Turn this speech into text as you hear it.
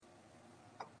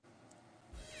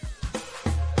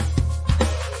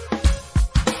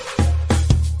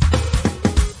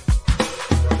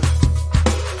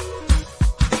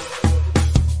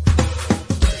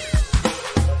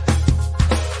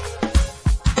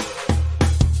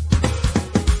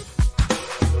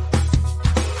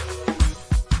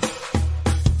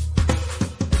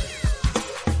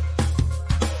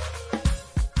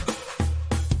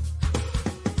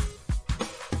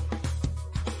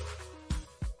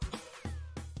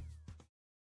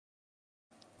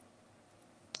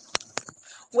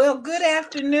Well, good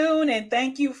afternoon, and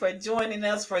thank you for joining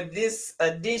us for this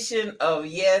edition of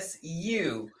Yes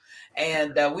You.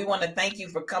 And we want to thank you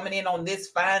for coming in on this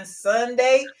fine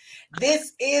Sunday.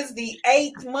 This is the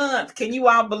eighth month. Can you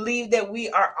all believe that we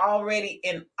are already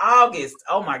in August?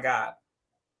 Oh my God.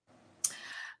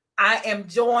 I am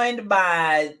joined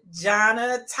by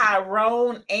Jonna,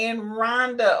 Tyrone, and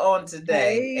Rhonda on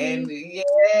today. And Hey,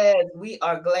 yes, we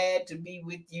are glad to be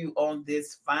with you on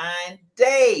this fine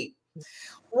day.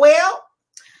 Well,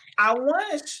 I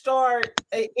want to start.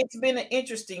 It's been an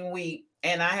interesting week,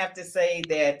 and I have to say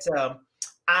that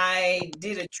I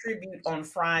did a tribute on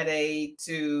Friday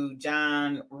to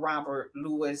John Robert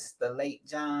Lewis, the late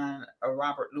John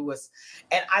Robert Lewis.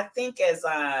 And I think as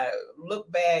I look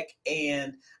back,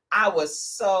 and I was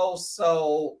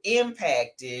so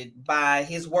impacted by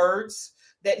his words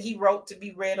that he wrote to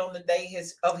be read on the day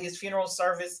of his funeral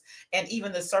service, and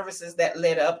even the services that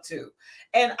led up to.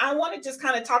 And I want to just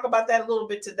kind of talk about that a little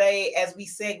bit today as we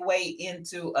segue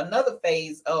into another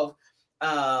phase of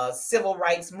civil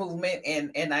rights movement.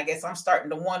 And I guess I'm starting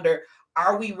to wonder,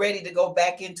 are we ready to go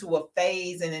back into a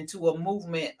phase and into a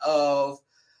movement of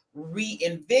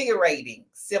reinvigorating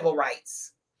civil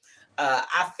rights?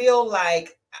 I feel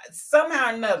like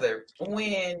somehow or another,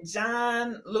 when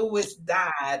John Lewis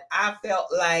died, I felt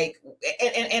like,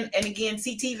 and again,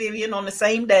 CT Vivian on the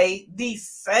same day.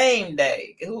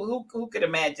 Who could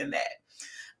imagine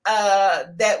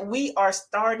that? That we are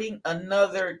starting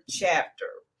another chapter,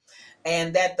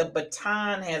 and that the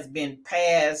baton has been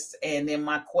passed. And then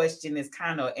my question is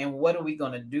kind of, and what are we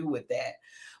going to do with that?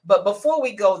 But before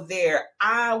we go there,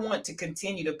 I want to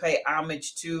continue to pay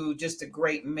homage to just a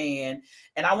great man.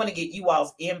 And I want to get you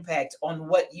all's impact on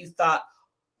what you thought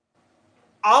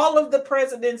all of the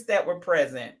presidents that were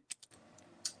present: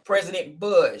 President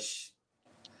Bush,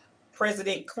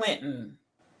 President Clinton,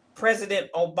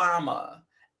 President Obama,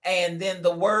 and then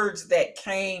the words that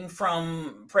came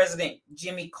from President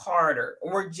Jimmy Carter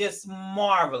were just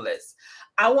marvelous.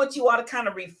 I want you all to kind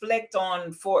of reflect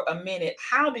on for a minute,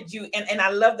 how did you, and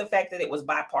I love the fact that it was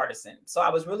bipartisan. So I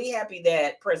was really happy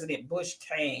that President Bush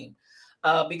came,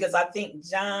 because I think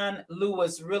John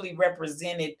Lewis really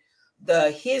represented the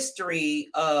history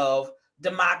of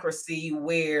democracy,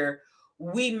 where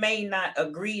we may not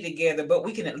agree together, but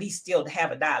we can at least still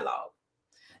have a dialogue.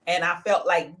 And I felt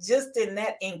like just in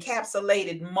that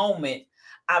encapsulated moment,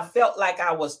 I felt like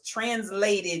I was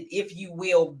translated, if you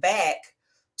will, back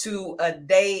to a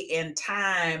day and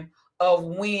time of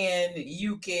when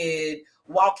you could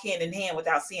walk hand in hand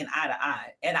without seeing eye to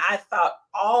eye. And I thought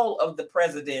all of the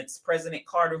presidents, President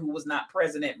Carter, who was not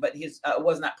president, but his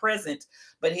was not present,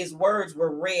 but his words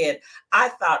were read. I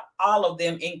thought all of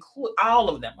them, include all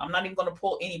of them. I'm not even going to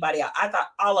pull anybody out. I thought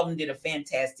all of them did a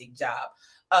fantastic job.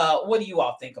 What do you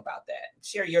all think about that?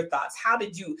 Share your thoughts. How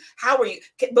were you?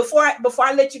 Before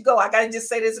I let you go, I got to just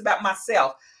say this about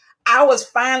myself. I was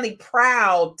finally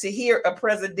proud to hear a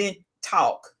president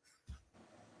talk.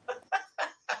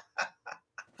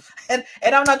 And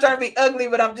I'm not trying to be ugly,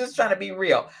 but I'm just trying to be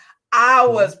real. I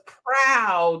Mhm. was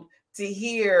proud to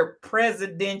hear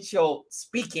presidential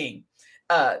speaking.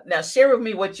 Now share with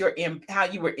me how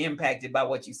you were impacted by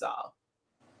what you saw.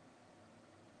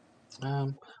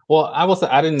 Um, well,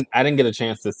 I didn't get a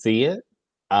chance to see it,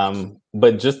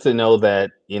 but just to know that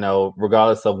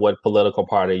regardless of what political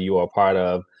party you are part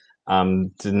of,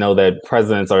 to know that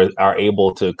presidents are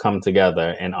able to come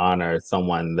together and honor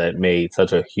someone that made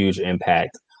such a huge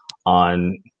impact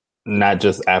on not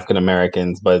just African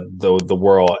Americans but the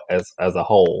world as a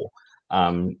whole.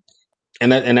 Um,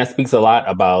 and that speaks a lot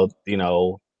about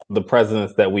the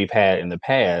presidents that we've had in the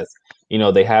past.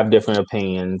 They have different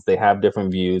opinions, they have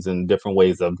different views and different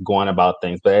ways of going about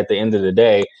things, but at the end of the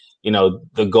day,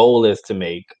 the goal is to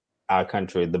make our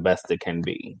country the best it can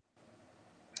be.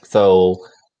 So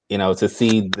to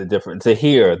see the different to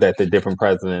hear that the different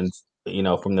presidents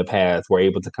from the past were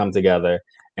able to come together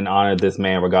and honor this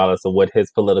man regardless of what his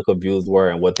political views were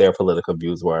and what their political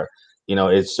views were.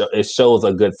 It shows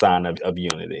a good sign of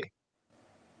unity.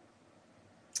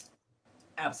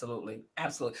 Absolutely,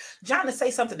 absolutely. John, to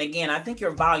say something again, I think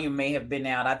your volume may have been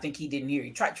out. I think he didn't hear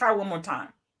you. Try one more time.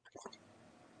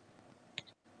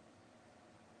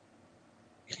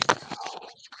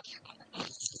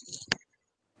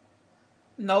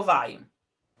 No volume.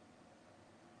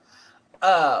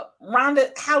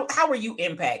 Rhonda, how were you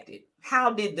impacted?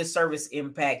 How did the service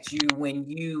impact you when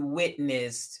you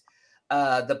witnessed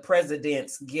the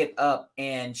presidents get up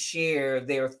and share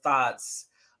their thoughts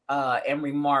and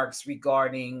remarks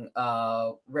regarding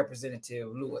Representative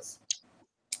Lewis?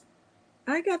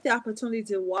 I got the opportunity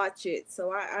to watch it,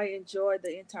 so I enjoyed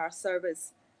the entire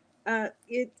service.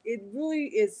 It really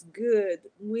is good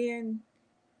when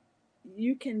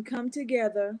you can come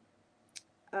together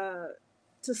uh,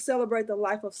 to celebrate the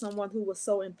life of someone who was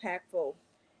so impactful,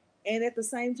 and at the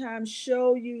same time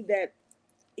show you that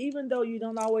even though you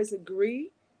don't always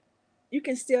agree, you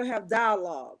can still have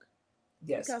dialogue,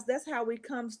 Yes. because that's how we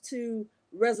comes to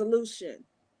resolution.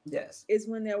 Yes. Is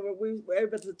when we were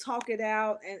able to talk it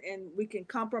out, and we can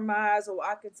compromise, or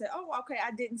I can say, oh, okay,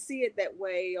 I didn't see it that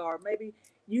way, or maybe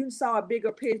you saw a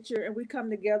bigger picture, and we come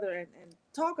together and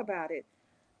talk about it.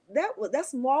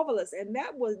 That's marvelous, and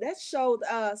that showed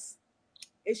us.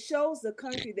 It shows the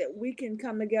country that we can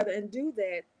come together and do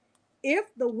that if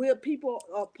the will people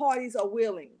or parties are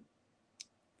willing.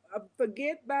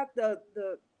 Forget about the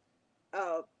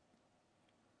uh,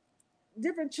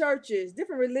 different churches,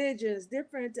 different religions,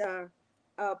 different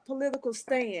political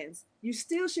stands. You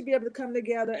still should be able to come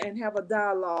together and have a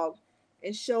dialogue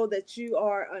and show that you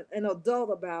are an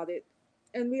adult about it,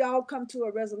 and we all come to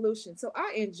a resolution. So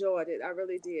I enjoyed it. I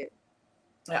really did.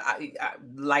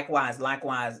 Likewise,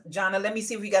 likewise. Jonna, let me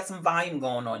see if we got some volume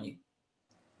going on you.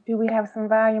 Do we have some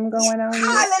volume going on yet?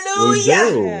 We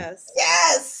Hallelujah. do. Yes.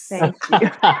 Yes. Thank you.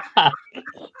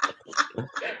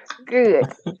 Good.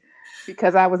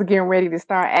 Because I was getting ready to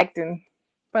start acting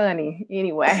funny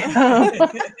anyway.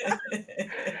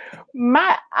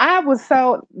 I was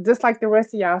so, just like the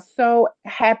rest of y'all, so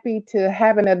happy to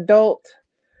have an adult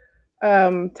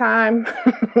time.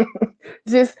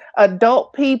 Just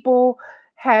adult people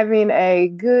having a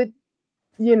good,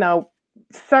 you know,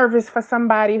 service for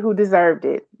somebody who deserved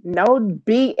it. No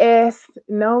BS,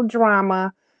 no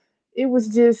drama. It was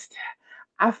just,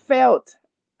 I felt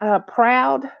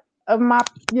proud of my,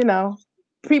 you know,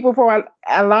 people for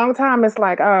a long time. It's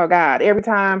like, oh God, every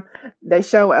time they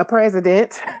show a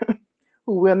president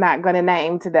who we're not going to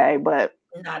name today, but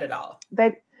Not at all.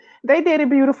 they they did a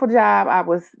beautiful job. I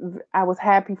was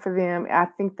happy for them. I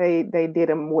think they did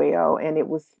them well, and it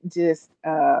was just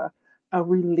a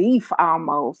relief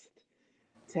almost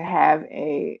to have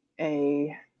a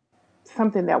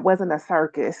something that wasn't a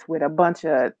circus with a bunch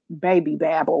of baby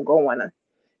babble going.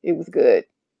 It was good.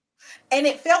 And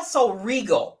it felt so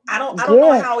regal. I don't know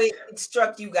Yes. how it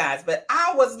struck you guys, but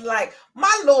I was like,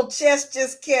 my little chest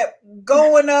just kept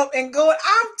going up and going.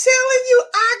 I'm telling you,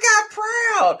 I got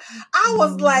proud. I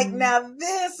was like, Mhm. now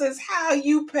this is how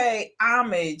you pay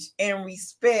homage and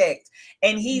respect,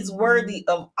 and he's Mhm. worthy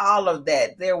of all of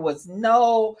that. There were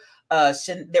no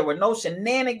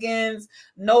shenanigans,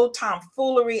 no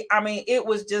tomfoolery. I mean, it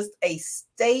was just a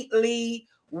stately,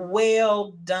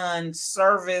 well done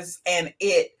service, and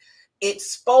it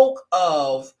spoke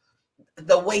of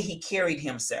the way he carried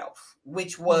himself,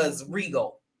 which was Mhm.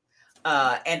 regal.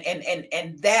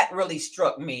 And that really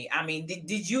struck me. I mean,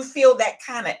 did you feel that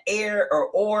kind of air or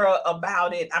aura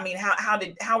about it? I mean,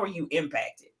 how were you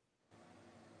impacted?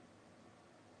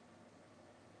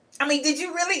 I mean, did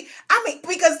you really? I mean,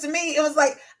 because to me, it was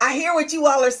like, I hear what you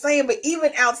all are saying, but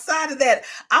even outside of that,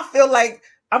 I feel like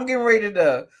I'm getting ready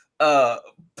to uh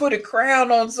put a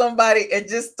crown on somebody and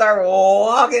just start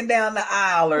walking down the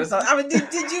aisle or something. I mean,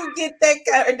 did you get that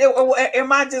kind of, or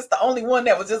am I just the only one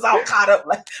that was just all caught up?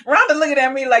 Like Rhonda looking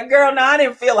at me like, girl, no, I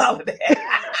didn't feel all of that.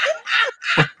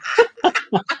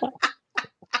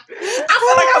 I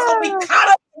felt like I was gonna be caught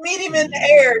up to meet him in the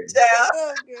air, child.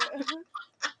 Oh, good.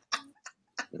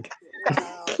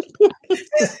 Wow.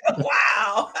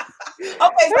 Wow.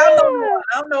 Okay, so I'm the only one.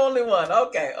 I'm the only one.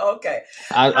 Okay, okay.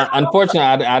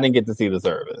 Unfortunately, I didn't get to see the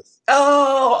service.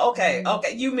 Oh, okay, Mm.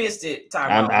 okay. You missed it,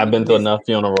 Tyrone. I've You been to missed enough it.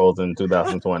 funerals in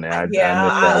 2020. I Yeah,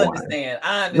 missed that I one. understand.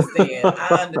 I understand.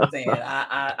 I understand.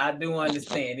 I do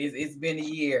understand. It's been a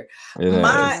year. It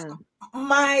My has. Mhm.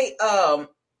 my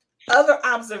other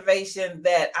observation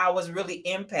that I was really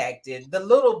impacted, the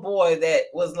little boy that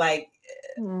was like,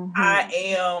 I Mhm.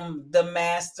 am the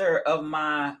master of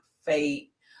my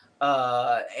fate.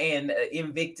 And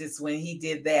Invictus, when he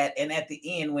did that, and at the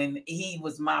end when he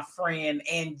was my friend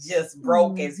and just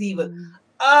broke as he was. Mhm.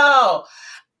 Oh,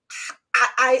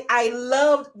 I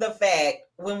loved the fact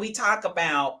when we talk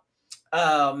about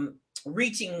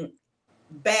reaching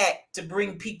back to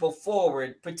bring people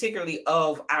forward, particularly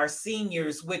of our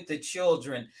seniors with the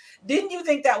children. Didn't you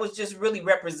think that was just really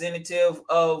representative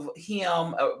of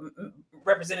him,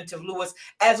 Representative Lewis,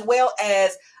 as well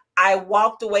as I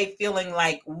walked away feeling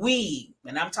like we,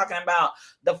 and I'm talking about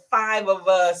the five of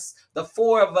us, the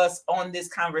four of us on this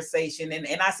conversation,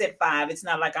 and I said five. It's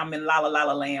not like I'm in La La La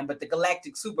La Land, but the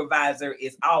galactic supervisor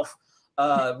is off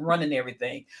running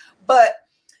everything. But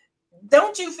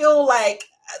don't you feel like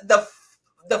the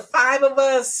the five of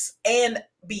us and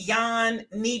beyond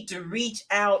need to reach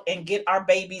out and get our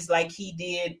babies like he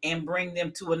did and bring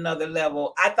them to another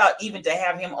level. I thought even to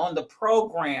have him on the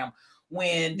program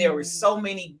when there were so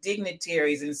many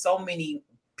dignitaries and so many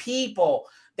people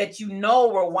that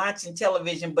were watching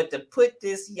television, but to put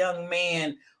this young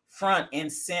man front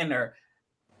and center,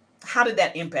 how did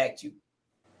that impact you?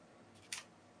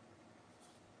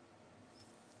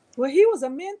 Well, he was a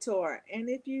mentor. And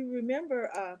if you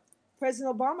remember,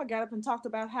 President Obama got up and talked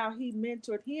about how he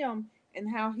mentored him and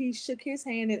how he shook his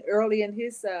hand early in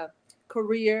his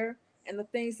career and the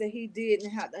things that he did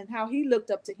and how he looked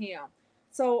up to him.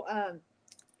 So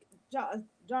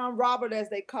John Robert, as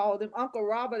they called him, Uncle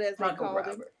Robert, as they called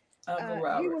him,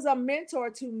 he was a mentor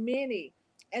to many.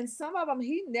 And some of them,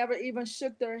 he never even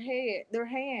shook their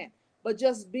hand, but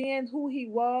just being who he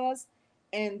was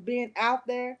and being out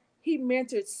there, he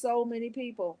mentored so many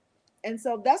people. And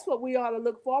so that's what we ought to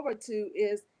look forward to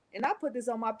is, and I put this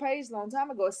on my page a long time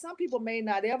ago, some people may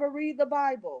not ever read the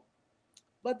Bible,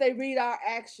 but they read our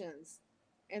actions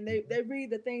and they read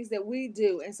the things that we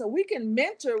do. And so we can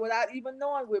mentor without even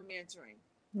knowing we're mentoring.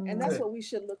 And that's what we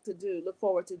should look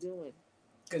forward to doing.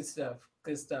 Good stuff.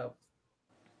 Good stuff.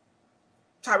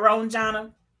 Tyrone,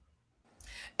 Jonna,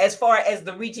 as far as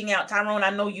the reaching out, Tyrone,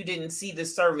 I know you didn't see the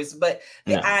service, but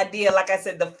the idea, like I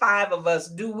said, the five of us,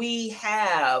 do we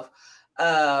have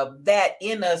that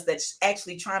in us that's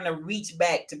actually trying to reach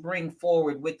back to bring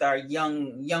forward with our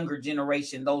younger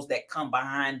generation, those that come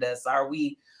behind us? Are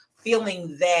we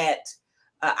feeling that?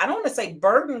 I don't want to say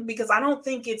burden, because I don't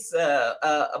think it's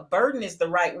a burden is the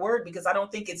right word, because I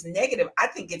don't think it's negative. I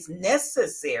think it's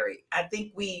necessary. I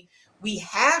think we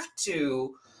have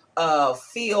to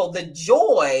feel the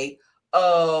joy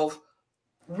of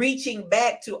reaching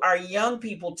back to our young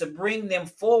people to bring them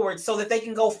forward so that they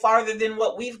can go farther than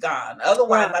what we've gone.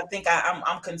 Otherwise, I think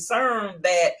I'm concerned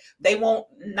that they won't,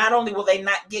 not only will they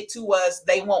not get to us,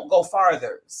 they won't go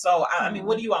farther. So, I mean,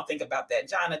 what do you all think about that,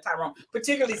 John and Tyrone?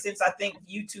 Particularly since I think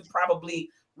you two probably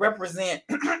represent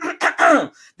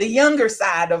the younger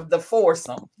side of the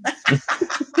foursome.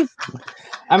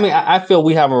 I mean, I feel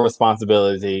we have a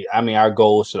responsibility. I mean, our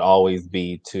goal should always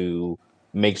be to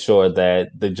make sure that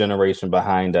the generation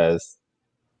behind us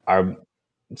are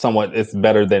somewhat it's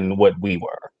better than what we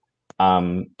were.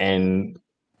 And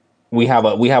we have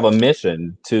a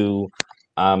mission to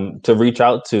reach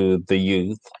out to the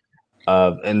youth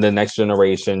and the next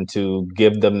generation, to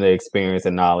give them the experience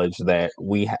and knowledge that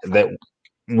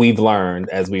we've learned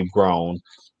as we've grown.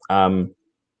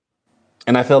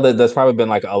 And I feel that there's probably been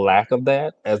like a lack of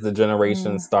that as the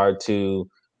generations start to,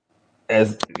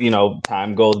 as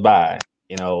time goes by,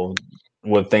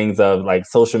 with things of like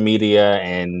social media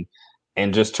and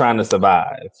just trying to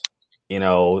survive.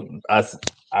 Us,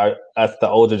 the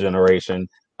older generation,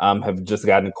 have just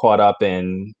gotten caught up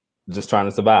in just trying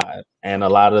to survive. And a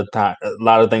lot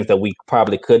of things that we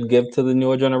probably could give to the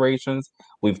newer generations,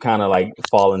 we've kind of like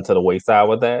fallen to the wayside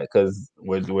with that because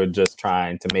we're just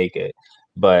trying to make it.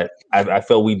 But I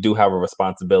feel we do have a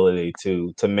responsibility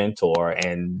to mentor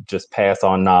and just pass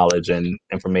on knowledge and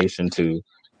information to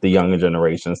the younger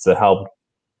generations to help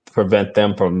prevent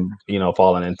them from,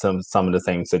 falling into some of the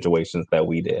same situations that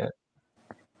we did.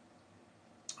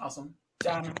 Awesome.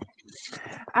 John?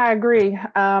 I agree.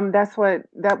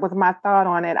 That was my thought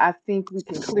on it. I think we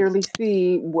can clearly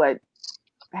see what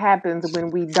happens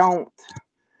when we don't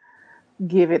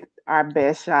give it our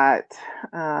best shot.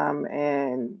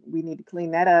 And we need to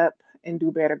clean that up and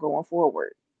do better going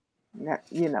forward.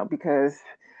 Because,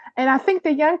 and I think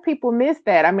the young people miss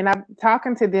that. I mean, I'm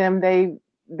talking to them,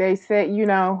 they said,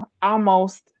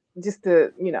 almost just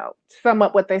to, sum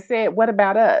up what they said, what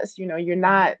about us? You're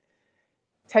not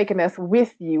taking us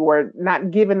with you or not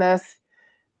giving us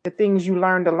the things you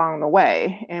learned along the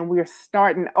way. And we're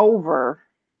starting over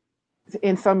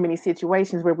in so many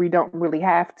situations where we don't really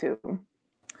have to.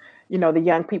 The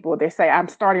young people, they say, I'm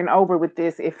starting over with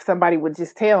this. If somebody would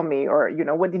just tell me, or,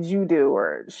 what did you do,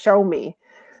 or show me.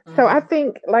 Mm-hmm. So I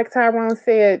think, like Tyrone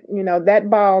said, that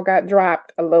ball got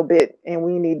dropped a little bit and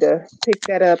we need to pick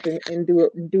that up and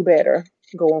do better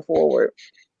going forward.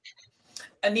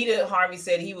 Anita Harvey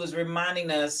said he was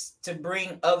reminding us to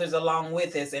bring others along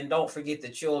with us and don't forget the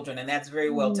children. And that's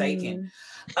very well taken.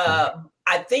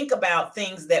 I think about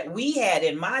things that we had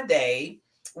in my day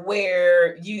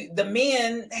where the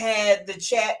men had the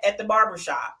chat at the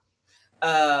barbershop.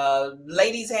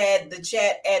 Ladies had the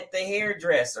chat at the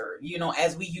hairdresser,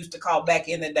 as we used to call back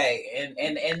in the day.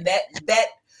 And that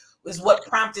was what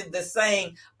prompted the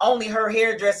saying, only her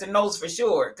hairdresser knows for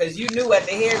sure. Because you knew at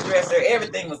the hairdresser,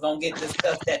 everything was going to get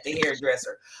discussed at the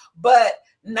hairdresser. But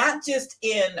not just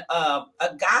in a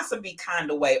gossipy kind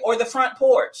of way, or the front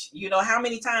porch. You know, how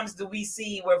many times do we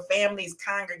see where families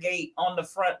congregate on the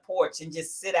front porch and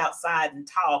just sit outside and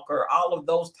talk, or all of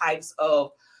those types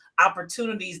of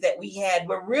opportunities that we had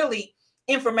where really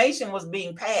information was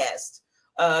being passed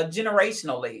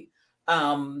generationally,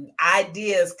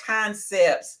 ideas,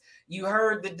 concepts. You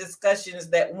heard the discussions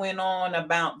that went on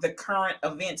about the current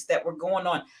events that were going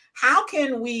on. How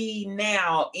can we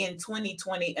now in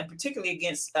 2020, and particularly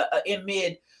against in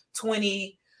mid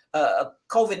 20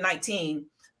 COVID-19,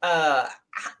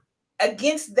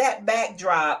 against that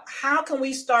backdrop, how can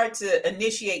we start to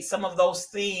initiate some of those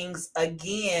things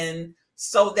again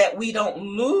so that we don't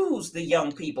lose the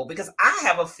young people? Because I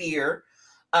have a fear,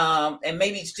 and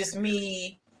maybe it's just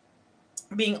me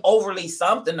being overly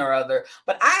something or other,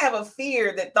 but I have a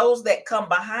fear that those that come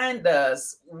behind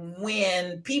us,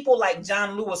 when people like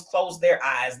John Lewis close their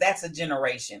eyes, that's a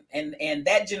generation, and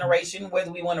that generation,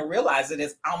 whether we want to realize it,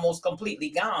 is almost completely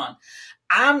gone.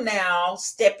 I'm now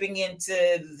stepping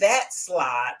into that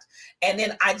slot, and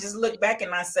then I just look back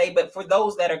and I say, but for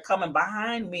those that are coming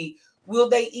behind me, will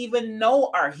they even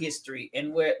know our history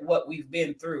and what we've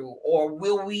been through, or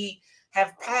will we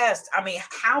have passed? I mean,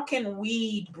 how can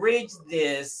we bridge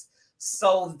this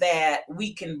so that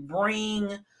we can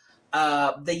bring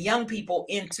the young people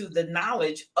into the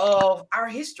knowledge of our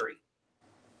history?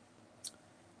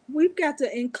 We've got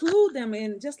to include them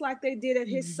in, just like they did at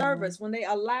his service when they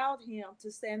allowed him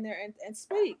to stand there and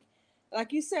speak.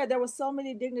 Like you said, there were so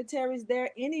many dignitaries there,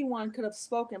 anyone could have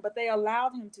spoken, but they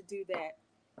allowed him to do that.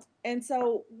 And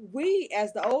so we,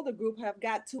 as the older group, have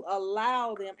got to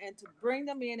allow them and to bring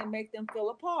them in and make them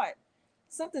feel a part.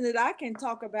 Something that I can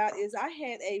talk about is I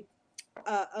had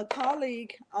a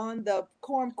colleague on the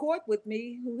quorum court with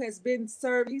me who has been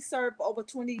served. He served for over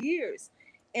 20 years,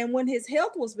 and when his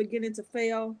health was beginning to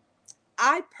fail,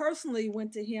 I personally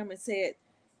went to him and said,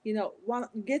 you know,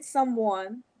 get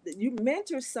someone that you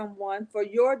mentor, someone for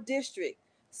your district,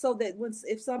 so that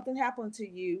if something happened to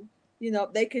you, you know,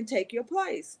 they can take your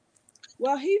place.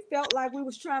 Well, he felt like we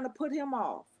was trying to put him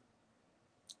off,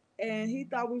 and he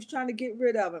thought we was trying to get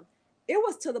rid of him. It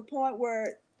was to the point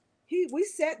where we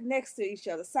sat next to each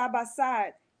other, side by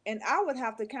side, and I would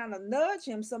have to kind of nudge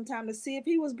him sometime to see if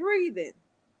he was breathing.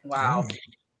 Wow.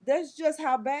 That's just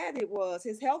how bad it was,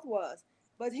 his health was.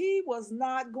 But he was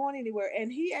not going anywhere,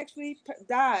 and he actually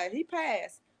died. He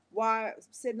passed while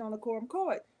sitting on the quorum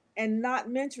court and not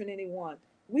mentoring anyone.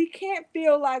 We can't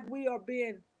feel like we are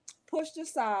being pushed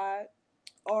aside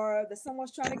or that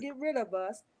someone's trying to get rid of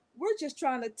us. We're just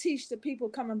trying to teach the people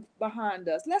coming behind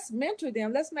us. Let's mentor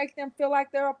them. Let's make them feel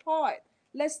like they're a part.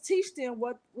 Let's teach them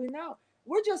what we know.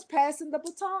 We're just passing the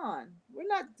baton. We're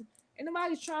not,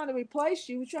 anybody's trying to replace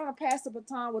you. We're trying to pass the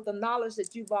baton with the knowledge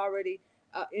that you've already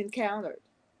encountered.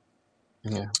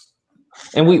 Yeah.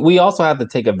 And we also have to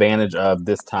take advantage of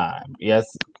this time.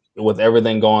 Yes, with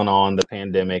everything going on, the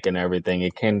pandemic and everything,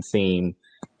 it can seem,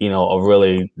 a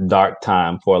really dark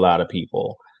time for a lot of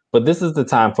people. But this is the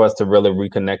time for us to really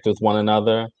reconnect with one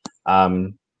another,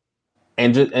 and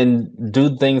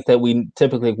do things that we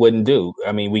typically wouldn't do.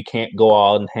 I mean, we can't go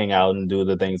out and hang out and do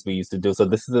the things we used to do. So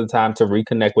this is the time to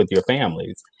reconnect with your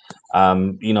families,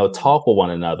 talk with one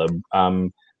another,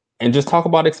 and just talk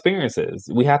about experiences.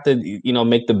 We have to,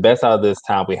 make the best out of this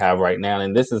time we have right now.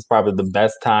 And this is probably the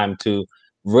best time to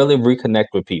really reconnect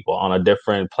with people on a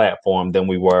different platform than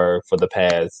we were for the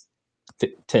past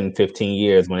 10, 15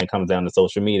 years when it comes down to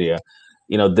social media.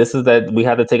 This is that we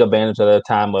have to take advantage of the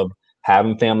time of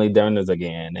having family dinners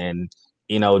again, and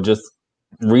just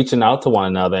reaching out to one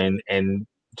another and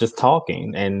just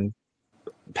talking and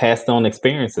passed on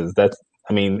experiences.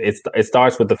 It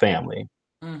starts with the family.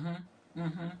 Mm-hmm.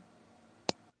 Mm-hmm.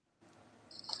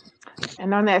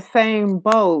 And on that same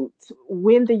boat,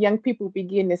 when the young people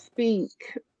begin to speak,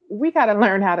 we got to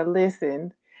learn how to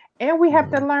listen. And we have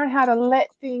to learn how to let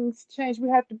things change. We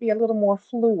have to be a little more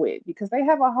fluid because they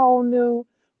have a whole new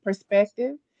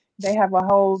perspective. They have a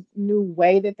whole new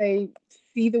way that they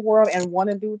see the world and want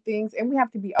to do things. And we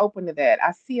have to be open to that.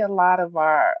 I see a lot of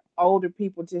our older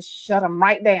people just shut them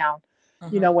right down,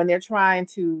 Mm-hmm. when they're trying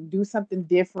to do something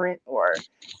different or,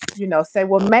 say,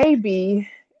 well, maybe.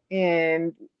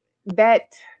 And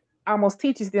that almost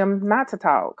teaches them not to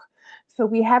talk. So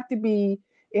we have to be,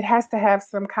 it has to have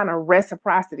some kind of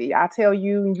reciprocity. I tell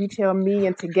you and you tell me,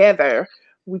 and together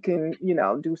we can,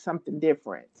 do something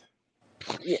different.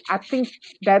 Yeah, I think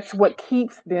that's what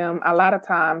keeps them a lot of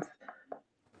times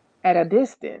at a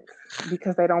distance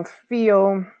because they don't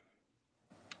feel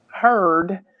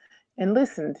heard and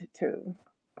listened to.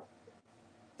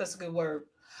 That's a good word.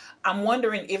 I'm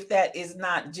wondering if that is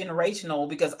not generational,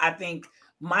 because I think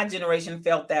my generation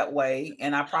felt that way,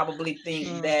 and I probably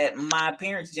think that my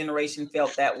parents' generation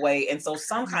felt that way. And so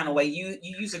some kind of way, you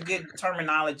use a good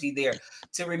terminology there,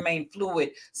 to remain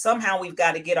fluid. Somehow we've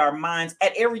got to get our minds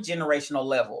at every generational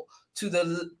level to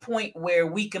the point where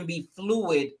we can be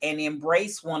fluid and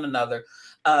embrace one another.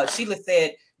 Sheila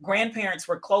said grandparents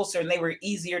were closer and they were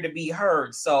easier to be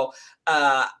heard. So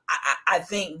I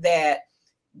think that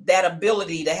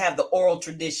ability to have the oral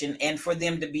tradition and for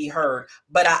them to be heard.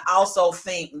 But I also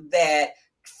think that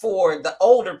for the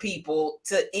older people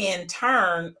to, in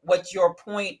turn, what your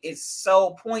point is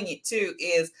so poignant to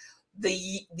is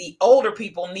the older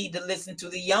people need to listen to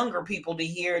the younger people to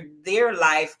hear their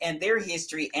life and their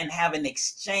history and have an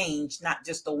exchange, not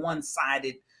just a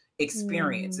one-sided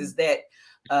experience. Is that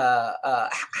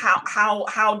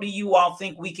how do you all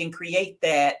think we can create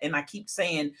that? And I keep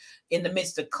saying in the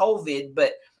midst of COVID,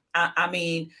 but I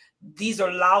mean, these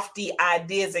are lofty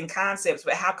ideas and concepts,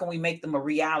 but how can we make them a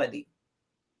reality?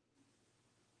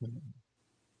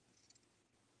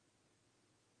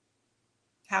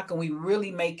 How can we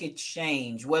really make it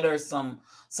change? What are some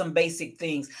basic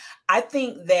things? I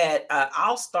think that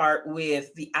I'll start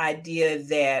with the idea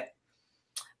that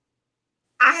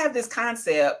I have this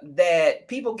concept that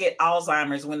people get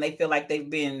Alzheimer's when they feel like they've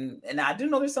been, and I do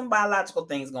know there's some biological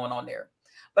things going on there,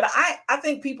 but I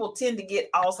think people tend to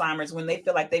get Alzheimer's when they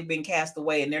feel like they've been cast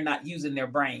away and they're not using their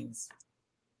brains.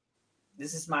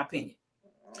 This is my opinion.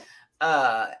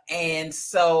 And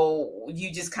so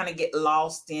you just kind of get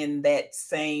lost in that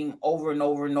same over and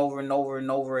over and over and over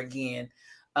and over again.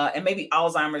 And maybe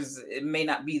Alzheimer's, it may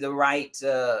not be the right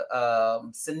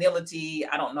senility.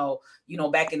 I don't know. You know,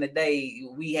 back in the day,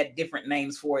 we had different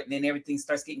names for it, and then everything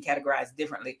starts getting categorized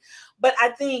differently. But I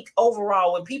think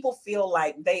overall, when people feel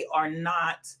like they are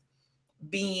not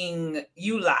being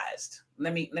utilized,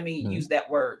 let me use that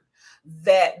word,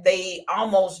 that they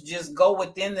almost just go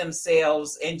within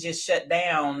themselves and just shut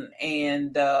down,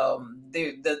 and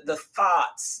the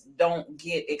thoughts don't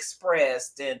get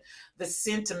expressed, and the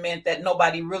sentiment that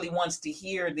nobody really wants to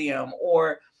hear them,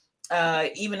 or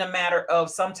even a matter of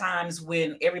sometimes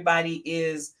when everybody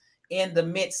is in the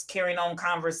midst carrying on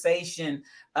conversation,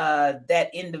 that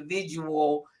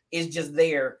individual is just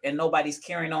there and nobody's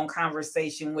carrying on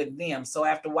conversation with them. So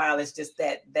after a while, it's just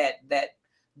that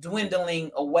dwindling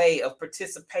away of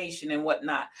participation and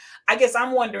whatnot. I guess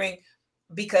I'm wondering,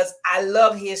 because I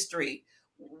love history,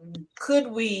 could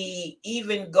we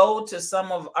even go to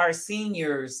some of our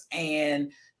seniors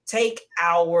and take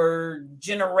our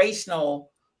generational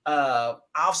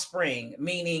offspring,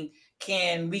 meaning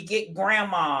can we get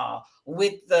grandma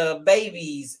with the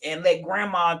babies and let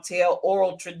grandma tell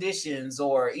oral traditions,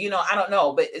 or, you know, I don't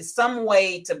know, but it's some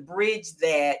way to bridge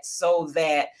that, so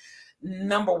that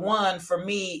number one for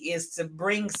me is to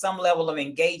bring some level of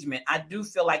engagement. I do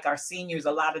feel like our seniors,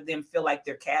 a lot of them feel like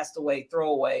they're castaway,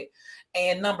 throwaway.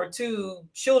 And number two,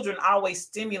 children always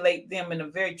stimulate them in a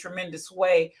very tremendous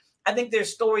way. I think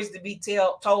there's stories to be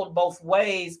told both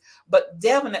ways, but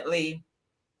definitely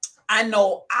I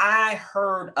know I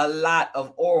heard a lot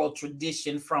of oral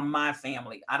tradition from my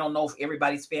family. I don't know if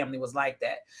everybody's family was like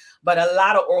that, but a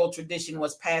lot of oral tradition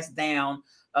was passed down.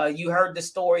 You heard the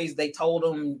stories they told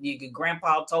them, your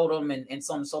grandpa told them, and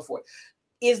so on and so forth.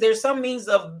 Is there some means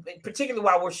of, particularly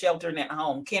while we're sheltering at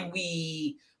home, can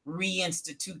we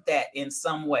reinstitute that in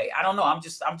some way? I don't know. I'm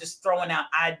just throwing out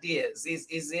ideas.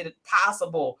 Is it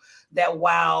possible that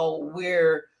while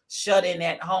we're shut in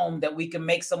at home, that we can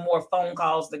make some more phone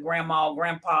calls to grandma,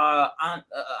 grandpa,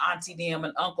 auntie them,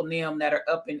 and uncle them that are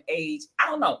up in age? I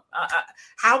don't know.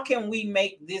 How can we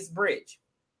make this bridge?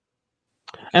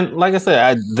 And like I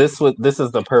said, this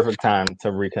is the perfect time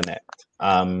to reconnect.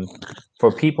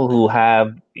 For people who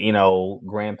have, you know,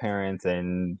 grandparents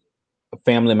and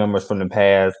family members from the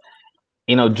past,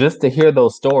 you know, just to hear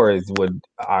those stories would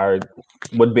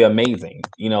be amazing.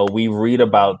 You know, we read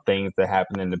about things that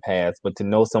happened in the past, but to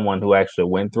know someone who actually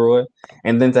went through it,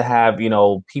 and then to have, you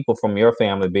know, people from your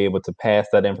family be able to pass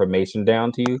that information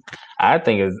down to you, I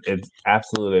think it's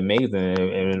absolutely amazing,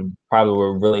 and probably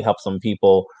will really help some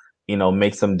people, you know,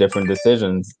 make some different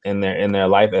decisions in their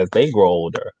life as they grow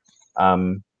older.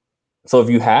 So if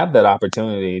you have that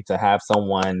opportunity to have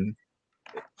someone,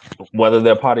 whether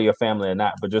they're part of your family or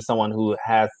not, but just someone who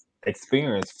has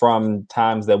experience from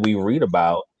times that we read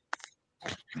about,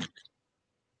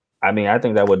 I mean, I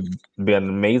think that would be an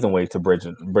amazing way to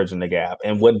bridging the gap.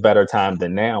 And what better time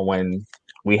than now when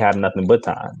we have nothing but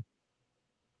time?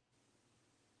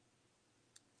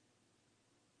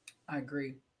 I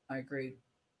agree.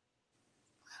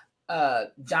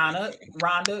 Jonna,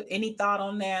 Rhonda, any thought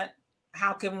on that?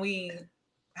 How can we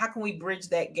bridge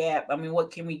that gap? I mean,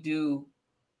 what can we do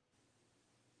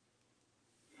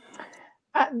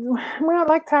Well,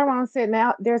 like Tyrone said,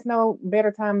 now there's no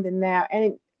better time than now,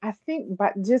 and I think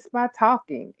by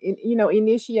talking,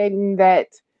 initiating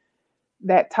that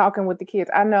talking with the kids.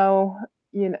 I know,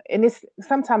 and it's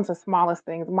sometimes the smallest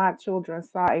things. My children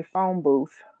saw a phone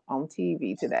booth on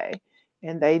TV today,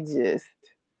 and they just,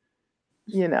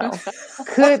 you know,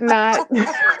 could not.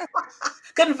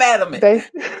 Couldn't fathom it.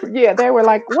 They were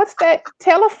like, "What's that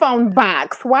telephone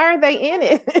box? Why are they in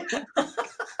it?"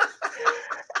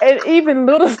 And even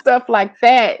little stuff like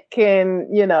that can,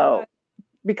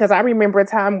 because I remember a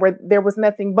time where there was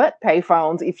nothing but pay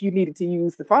phones if you needed to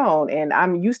use the phone.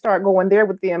 And you start going there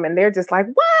with them and they're just like,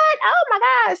 what? Oh my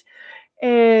gosh.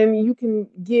 And you can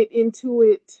get into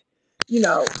it,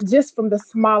 just from the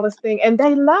smallest thing. And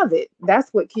they love it.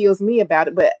 That's what kills me about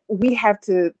it. But we have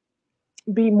to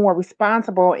be more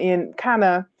responsible in kind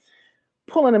of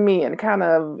pulling them in, kind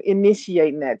of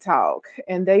initiating that talk.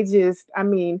 And they just,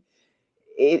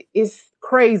 it is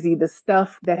crazy the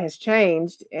stuff that has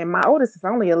changed. And my oldest is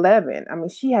only 11.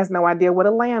 She has no idea what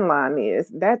a landline is.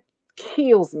 That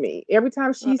kills me every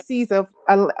time she sees a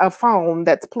phone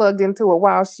that's plugged into it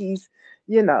while she's,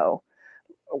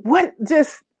 what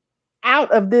just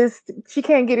out of this, she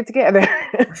can't get it together.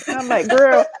 I'm like,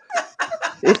 girl,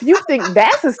 if you think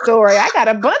that's a story, I got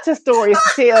a bunch of stories to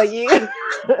tell you.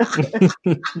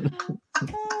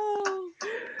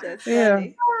 That's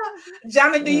funny.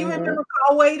 Johnny, do you remember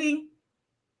call waiting?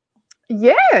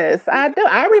 Yes, I do.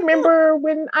 I remember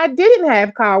when I didn't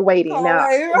have call waiting.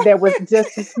 There was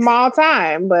just a small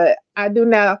time, but I do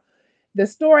now. The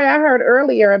story I heard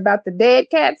earlier about the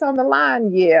dead cats on the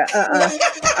line,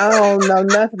 I don't know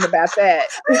nothing about that.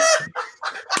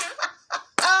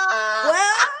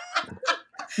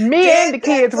 Me and the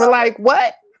kids were like,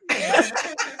 what?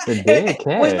 The dead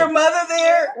cat. Was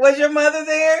your mother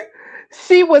there?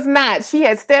 She was not. She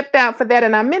had stepped out for that,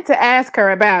 and I meant to ask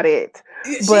her about it.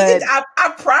 But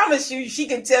I promise you, she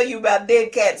can tell you about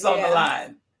dead cats on the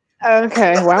line.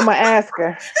 Okay, well, I'm going to ask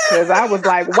her, because I was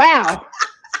like, wow,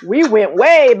 we went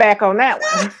way back on that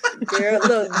one. Girl,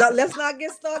 look, let's not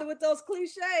get started with those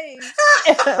cliches.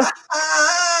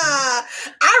 I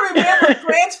remember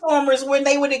Transformers when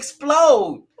they would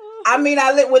explode. When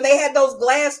they had those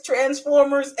glass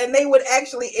Transformers and they would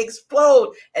actually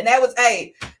explode, and that was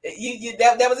that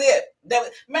was it.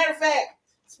 Matter of fact,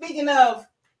 speaking of,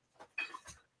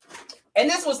 and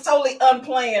this was totally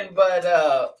unplanned, but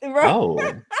oh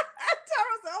Lord.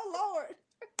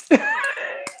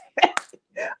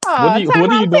 What are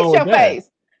you doing with that?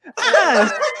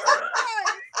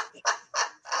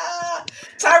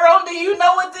 Tyrone, do you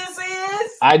know what this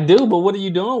is? I do, but what are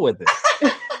you doing with it?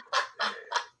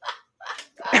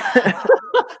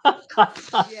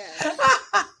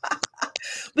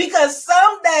 Because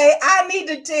someday I need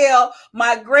to tell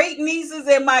my great nieces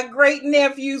and my great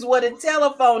nephews what a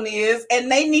telephone is,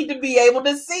 and they need to be able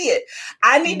to see it.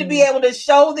 I need to be able to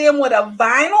show them what a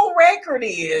vinyl record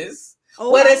is,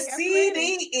 what a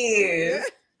CD is.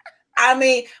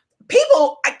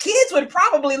 Kids would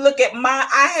probably look at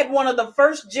I had one of the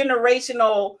first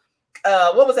generational,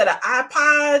 what was that, an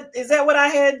iPod? Is that what I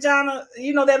had, Jonna?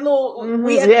 You know, that little,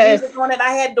 we had music on it.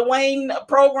 I had Dwayne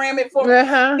program it for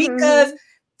me because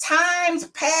times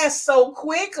pass so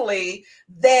quickly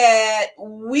that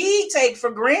we take for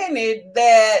granted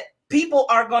that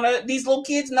these little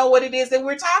kids know what it is that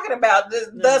we're talking about.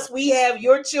 Thus, we have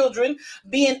your children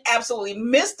being absolutely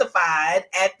mystified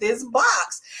at this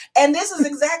box. And this is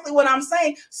exactly what I'm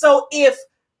saying. So if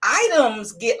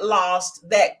items get lost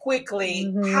that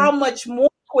quickly, how much more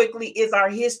quickly is our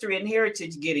history and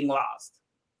heritage getting lost?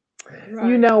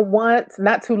 Right. Once,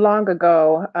 not too long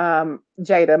ago,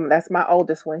 Jada, that's my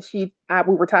oldest one, we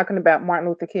were talking about Martin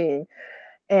Luther King.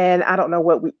 And I don't know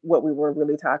what we were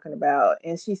really talking about.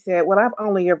 And she said, well, I've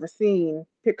only ever seen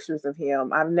pictures of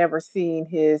him. I've never seen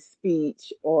his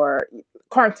speech or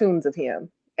cartoons of him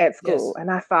at school. Yes.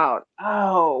 And I thought,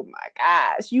 oh my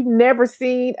gosh, you've never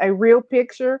seen a real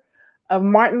picture of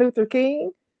Martin Luther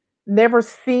King? Never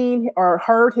seen or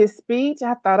heard his speech?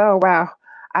 I thought, oh, wow,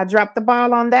 I dropped the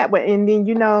ball on that one. And then,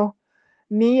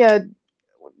 Nia,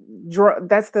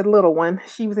 that's the little one.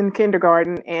 She was in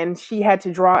kindergarten and she had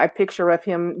to draw a picture of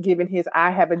him giving his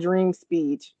I Have a Dream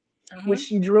speech, which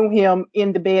she drew him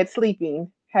in the bed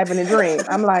sleeping, having a dream.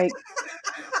 I'm like,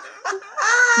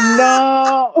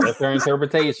 no. That's her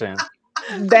interpretation.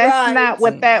 That's not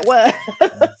what that was.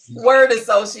 Word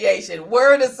association.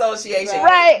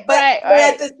 Right. But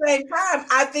at the same time,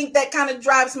 I think that kind of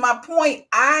drives my point.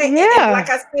 Like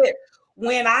I said,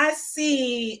 when I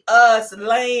see us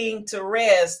laying to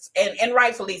rest, and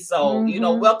rightfully so,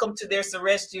 welcome to their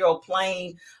celestial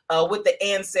plane with the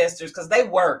ancestors, because they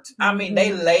worked. I mean,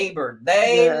 they labored.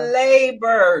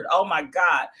 Labored. Oh my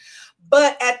God.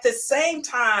 But at the same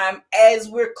time, as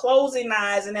we're closing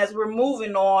eyes and as we're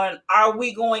moving on, are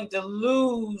we going to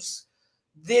lose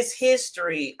this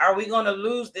history? Are we going to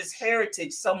lose this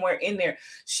heritage somewhere in there?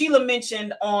 Sheila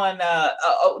mentioned on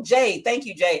Jay, thank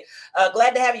you, Jay.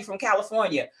 Glad to have you from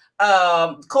California.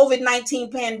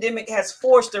 COVID-19 pandemic has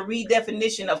forced a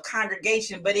redefinition of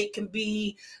congregation, but it can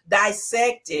be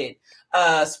dissected.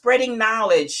 Spreading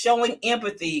knowledge, showing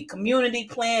empathy, community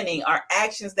planning are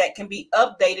actions that can be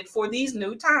updated for these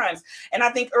new times. And I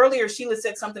think earlier Sheila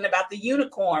said something about the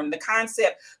unicorn, the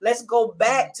concept. Let's go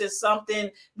back to something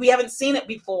we haven't seen it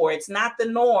before. It's not the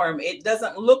norm. It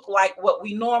doesn't look like what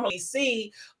we normally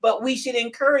see, but we should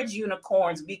encourage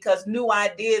unicorns because new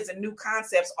ideas and new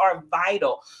concepts are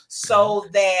vital. So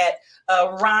that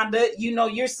Rhonda,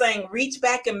 you're saying reach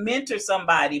back and mentor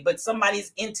somebody, but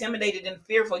somebody's intimidated and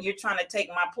fearful. You're trying to take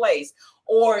my place,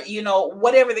 or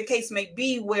whatever the case may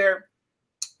be, where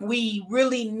we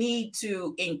really need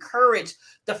to encourage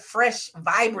the fresh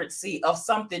vibrancy of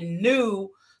something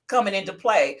new coming into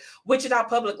play. Wichita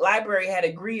Public Library had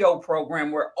a griot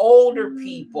program where older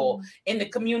people in the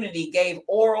community gave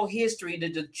oral history to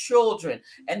the children,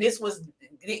 and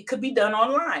it could be done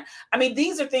online. I mean,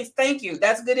 these are things. Thank you.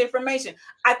 That's good information.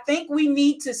 I think we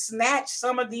need to snatch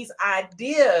some of these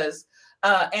ideas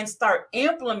and start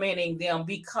implementing them,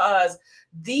 because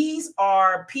these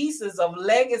are pieces of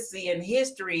legacy and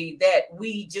history that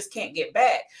we just can't get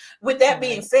back. With that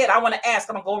being said, I want to ask,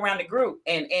 I'm going to go around the group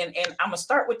and I'm going to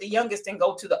start with the youngest and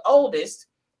go to the oldest.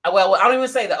 Well, I don't even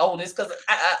say the oldest, because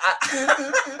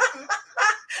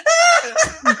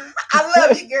I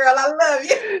love you, girl. I love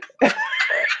you.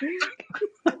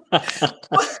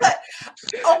 But,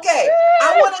 okay,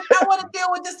 I want to deal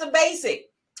with just the basic.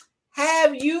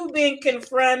 Have you been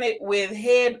confronted with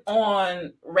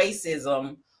head-on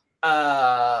racism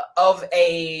of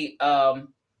a,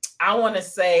 I want to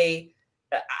say,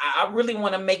 I really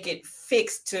want to make it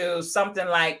fixed to something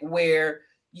like where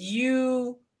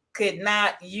you could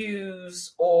not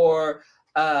use or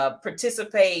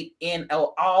participate in an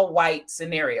all-white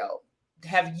scenario?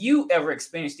 Have you ever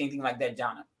experienced anything like that,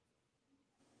 Jonna?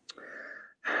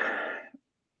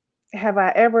 Have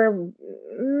I ever?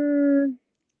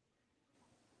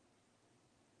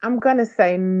 I'm going to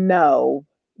say no,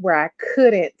 where I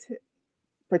couldn't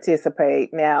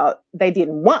participate. Now, they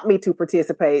didn't want me to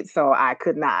participate, so I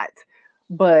could not.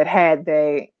 But had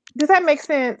they, does that make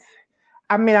sense?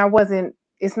 I mean,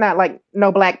 it's not like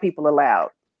no Black people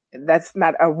allowed. That's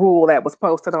not a rule that was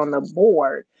posted on the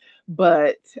board.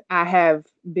 But I have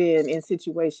been in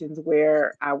situations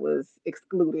where I was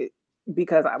excluded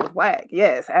because I was Black.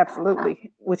 Yes,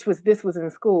 absolutely. This was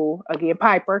in school. Again,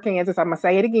 Piper, Kansas. I'm going to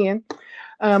say it again.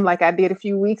 Like I did a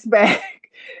few weeks back.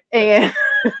 And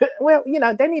well,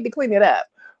 they need to clean it up.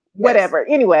 Whatever.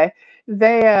 Yes. Anyway,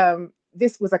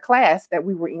 this was a class that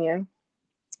we were in.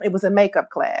 It was a makeup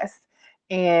class.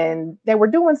 And they were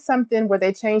doing something where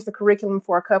they changed the curriculum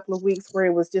for a couple of weeks where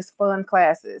it was just fun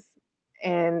classes.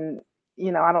 And,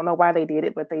 I don't know why they did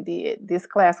it, but they did. This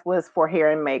class was for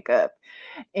hair and makeup.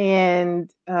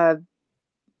 And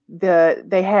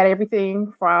they had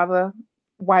everything for all the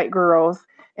white girls.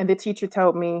 And the teacher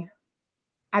told me,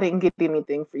 I didn't get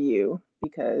anything for you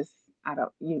because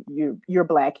you're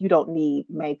Black. You don't need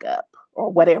makeup or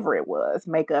whatever it was,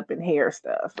 makeup and hair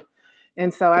stuff.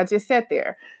 And so I just sat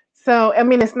there. So, I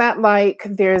mean, it's not like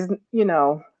there's,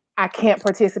 I can't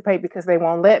participate because they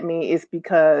won't let me. It's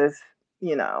because,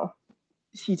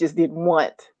 she just didn't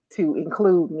want to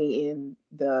include me in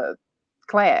the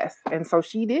class. And so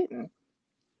she didn't.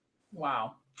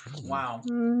 Wow.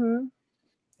 Mm-hmm.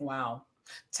 Wow.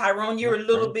 Tyrone, you're a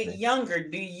little bit younger.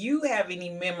 Do you have any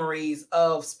memories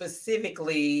of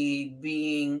specifically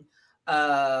being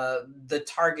the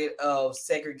target of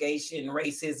segregation,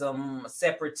 racism,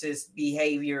 separatist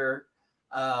behavior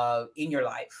in your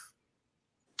life?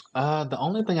 The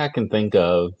only thing I can think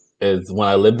of is when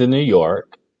I lived in New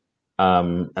York,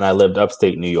 and I lived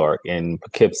upstate New York in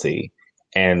Poughkeepsie,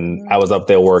 and I was up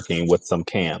there working with some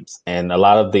camps, and a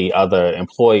lot of the other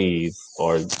employees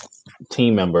or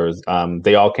team members,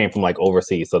 they all came from like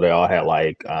overseas, so they all had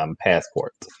like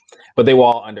passports, but they were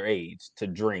all underage to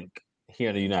drink here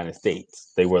in the United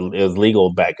States. It was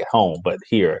legal back at home, but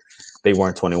here they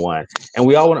weren't 21. And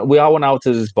we all went out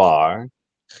to this bar,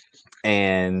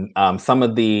 and some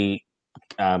of the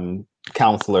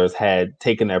counselors had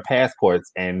taken their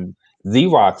passports and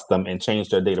Xeroxed them and changed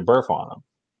their date of birth on them.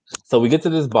 So we get to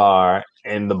this bar,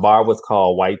 and the bar was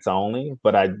called Whites Only,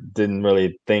 but I didn't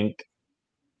really think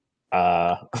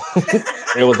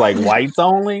it was like whites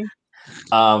only.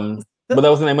 But that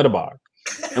was the name of the bar.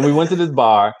 And we went to this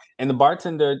bar, and the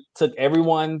bartender took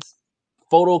everyone's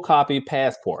photocopied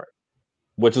passport,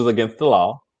 which was against the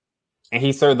law, and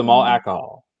he served them all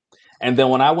alcohol. And then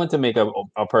when I went to make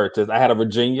a purchase, I had a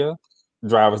Virginia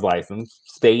driver's license,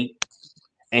 state,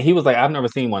 and he was like, "I've never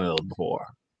seen one of those before."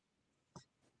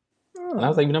 And I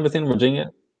was like, "You've never seen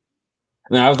Virginia?"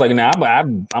 And I was like, "No,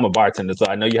 I'm a bartender, so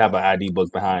I know you have an ID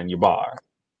book behind your bar."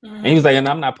 And he was like, "And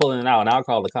I'm not pulling it out, and I'll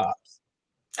call the cops."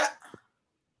 I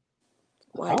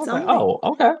was like, "Oh,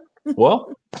 okay.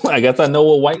 Well, I guess I know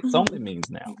what whites only means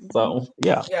now." So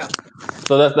yeah.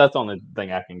 So that's the only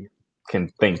thing I can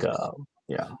think of.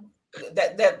 Yeah.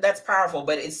 That's powerful,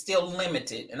 but it's still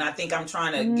limited. And I think I'm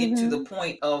trying to get to the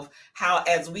point of how,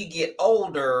 as we get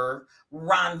older,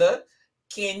 Rhonda,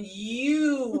 can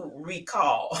you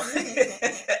recall,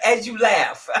 as you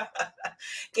laugh,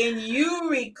 can you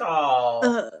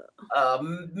recall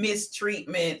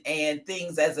mistreatment and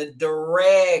things as a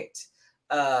direct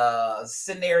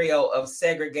scenario of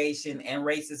segregation and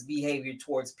racist behavior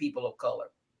towards people of color?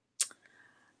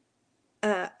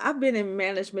 I've been in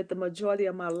management the majority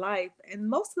of my life, and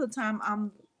most of the time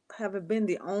haven't been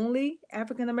the only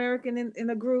African American in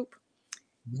a group.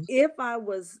 If I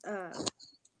was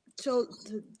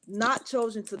not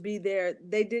chosen to be there,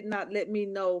 they did not let me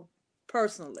know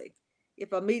personally.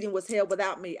 If a meeting was held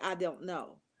without me, I don't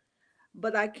know.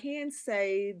 But I can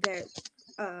say that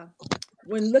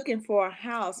when looking for a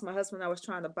house, my husband and I was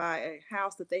trying to buy a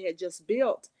house that they had just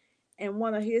built. And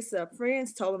one of his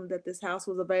friends told him that this house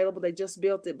was available. They just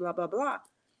built it, blah, blah, blah.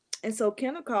 And so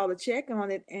Kendall called to check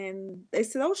on it. And they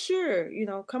said, "Oh, sure,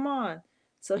 come on."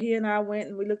 So he and I went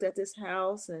and we looked at this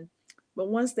house. But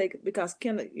once because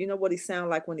Kendall, you know what he sounds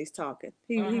like when he's talking.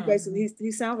 He basically,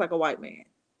 he sounds like a white man.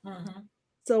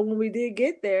 So when we did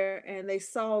get there and they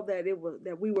saw that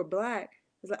that we were Black,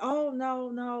 it's like, "Oh,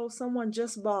 no, someone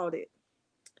just bought it."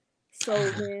 So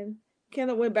then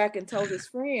Kendall went back and told his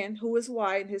friend, who is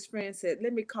white, and his friend said,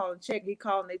 "Let me call and check." He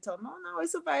called and they told him, "Oh, no,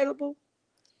 it's available."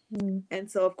 And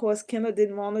so, of course, Kendall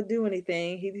didn't want to do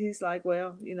anything. He's like,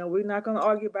 "Well, we're not going to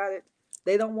argue about it.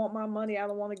 They don't want my money. I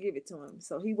don't want to give it to them."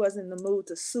 So he wasn't in the mood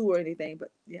to sue or anything.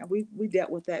 But yeah, we dealt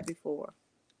with that before.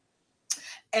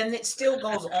 And it still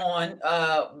goes on.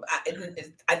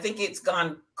 I think it's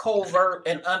gone covert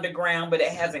and underground, but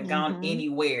it hasn't gone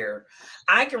anywhere.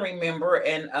 I can remember,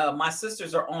 and my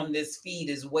sisters are on this feed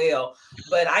as well,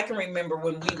 but I can remember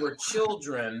when we were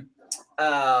children,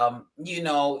 downtown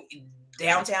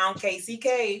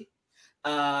KCK,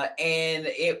 and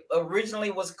it originally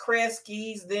was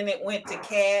Kresge's, then it went to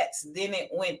Katz, then it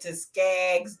went to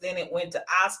Skaggs, then it went to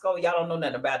Osco. Y'all don't know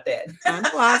nothing about that. I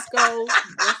know Osco.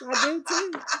 Yes, I do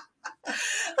too.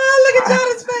 Oh, look at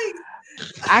Jonathan's face.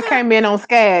 I came in on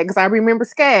Skaggs. I remember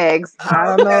Skaggs.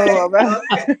 I don't know about.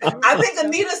 I think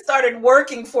Anita started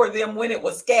working for them when it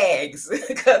was Skaggs,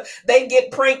 because they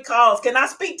get prank calls. "Can I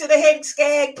speak to the head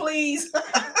Skagg, please?"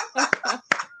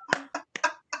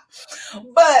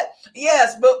 But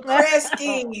yes, but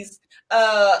Kresge's.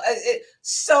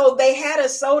 So they had a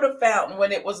soda fountain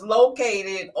when it was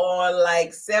located on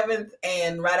like 7th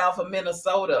and right off of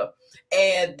Minnesota.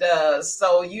 And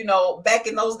so, back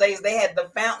in those days, they had the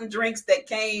fountain drinks that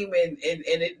came and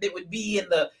it would be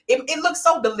it looked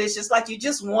so delicious, like you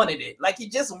just wanted it, like you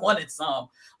just wanted some.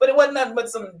 But it wasn't nothing but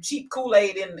some cheap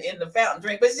Kool-Aid in the fountain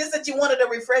drink. But it's just that you wanted a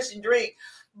refreshing drink.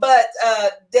 But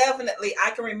definitely,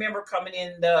 I can remember coming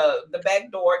in the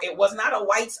back door. It was not a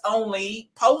whites only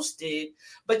posted,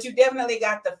 but you definitely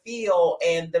got the feel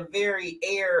and the very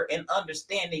air and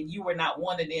understanding you were not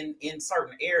wanted in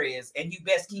certain areas, and you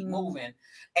best keep moving.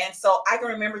 And so I can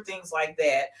remember things like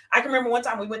that. I can remember one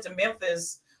time we went to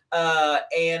Memphis,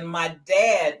 and my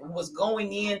dad was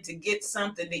going in to get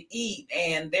something to eat,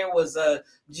 and there was a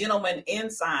gentleman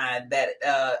inside that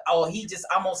he just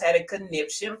almost had a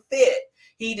conniption fit.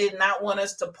 He did not want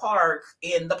us to park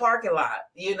in the parking lot.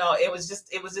 It was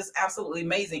just absolutely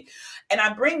amazing. And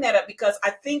I bring that up because I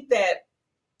think that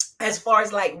as far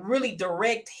as like really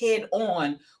direct head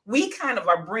on, we kind of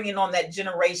are bringing on that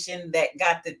generation that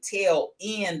got the tail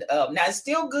end of. Now it's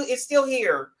still good. It's still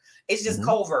here. It's just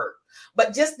covert,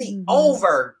 but just the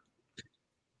overt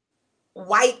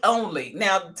white only.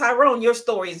 Now, Tyrone, your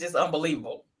story is just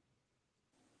unbelievable.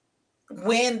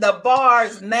 When the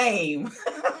bar's name.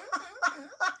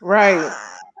 Right.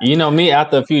 Me,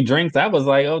 after a few drinks, I was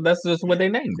like, "Oh, that's just what they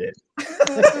named it."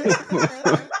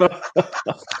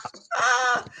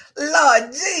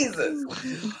 Lord Jesus.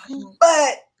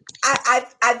 But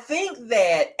I think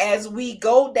that as we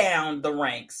go down the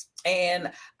ranks,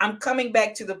 and I'm coming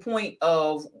back to the point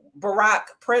of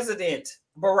President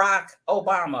Barack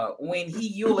Obama, when he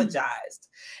eulogized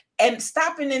and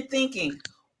stopping and thinking,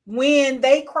 when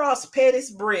they crossed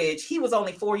Pettus Bridge, he was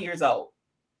only 4 years old.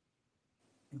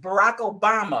 Barack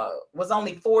Obama was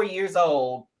only 4 years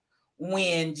old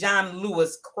when John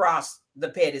Lewis crossed the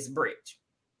Pettus Bridge.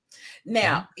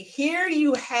 Now, here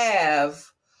you have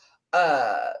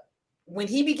when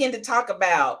he began to talk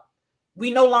about,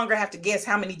 we no longer have to guess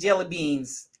how many jelly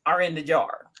beans are in the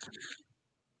jar.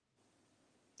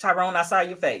 Tyrone, I saw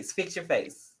your face. Fix your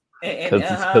face.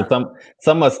 Because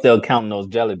some are still counting those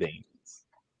jelly beans.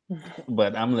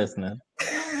 But I'm listening.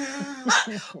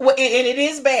 Well, and it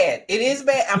is bad. It is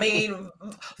bad. I mean,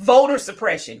 voter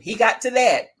suppression. He got to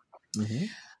that.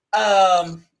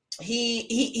 Mm-hmm.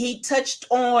 He touched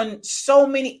on so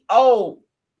many. Oh,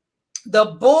 the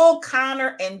Bull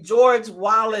Connor and George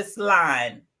Wallace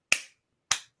line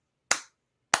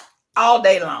all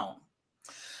day long.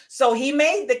 So he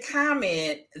made the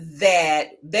comment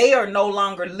that they are no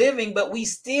longer living, but we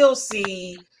still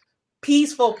see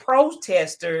peaceful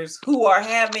protesters who are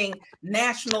having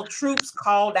national troops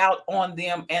called out on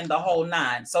them and the whole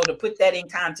nine. So to put that in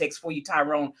context for you,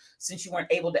 Tyrone, since you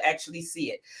weren't able to actually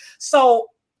see it. So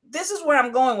this is where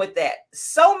I'm going with that.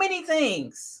 So many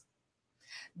things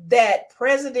that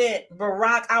President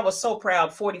Barack, I was so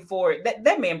proud, 44,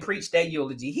 that man preached that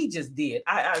eulogy. He just did.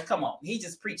 I come on. He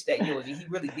just preached that eulogy. He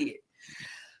really did.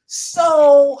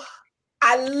 So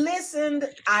I listened,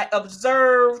 I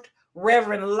observed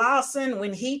Reverend Lawson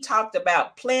when he talked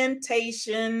about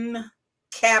plantation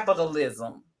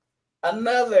capitalism.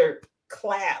 Another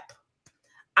clap.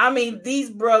 I mean, these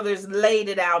brothers laid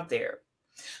it out there.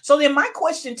 So then my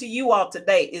question to you all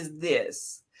today is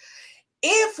this.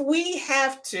 If we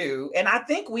have to, and I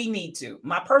think we need to,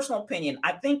 my personal opinion,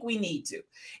 I think we need to,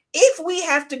 if we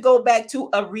have to go back to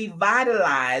a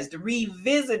revitalized,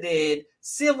 revisited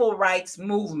civil rights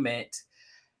movement,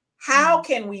 how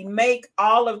can we make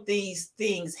all of these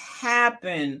things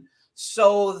happen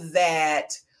so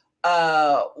that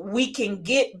we can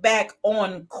get back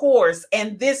on course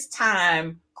and this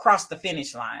time cross the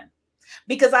finish line?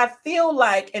 Because I feel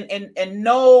like, and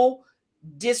no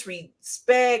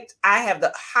disrespect, I have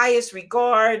the highest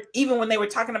regard, even when they were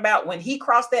talking about when he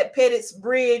crossed that Pettus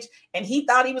Bridge and he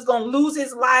thought he was going to lose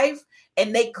his life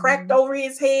and they cracked over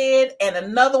his head, and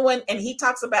another one, and he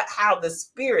talks about how the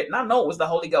Spirit, and I know it was the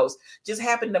Holy Ghost, just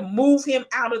happened to move him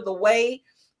out of the way.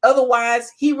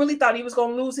 Otherwise, he really thought he was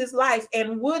going to lose his life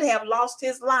and would have lost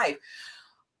his life.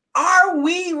 Are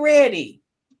we ready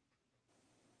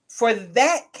for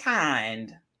that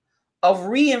kind of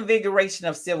reinvigoration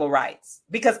of civil rights?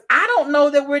 Because I don't know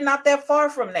that we're not that far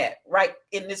from that right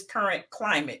in this current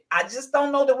climate. I just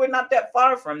don't know that we're not that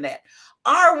far from that.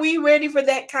 Are we ready for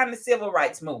that kind of civil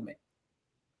rights movement?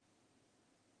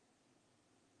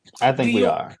 I think we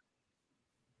are.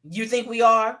 You think we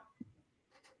are?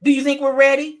 Do you think we're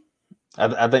ready?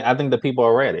 I think the people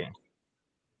are ready.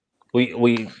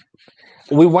 We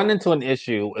run into an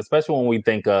issue, especially when we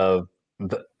think of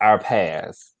our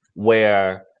past,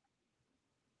 where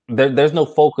there's no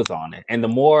focus on it, and the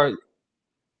more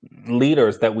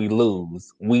leaders that we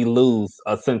lose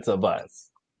a sense of us.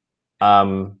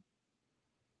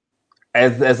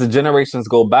 As the generations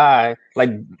go by,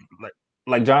 like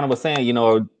John was saying, you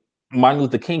know, Martin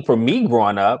Luther King, for me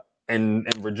growing up in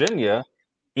Virginia,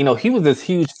 you know, he was this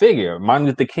huge figure. Martin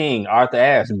Luther King, Arthur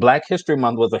Ashe, Black History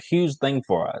Month was a huge thing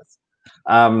for us.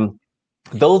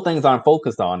 Those things aren't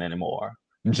focused on anymore.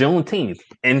 Juneteenth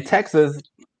in Texas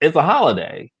is a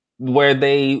holiday where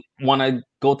they want to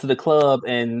go to the club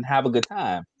and have a good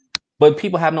time. But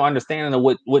people have no understanding of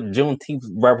what Juneteenth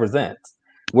represents.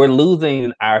 We're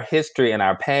losing our history and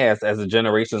our past as the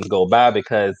generations go by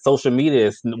because social media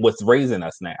is what's raising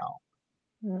us now.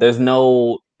 There's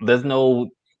no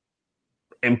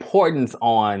importance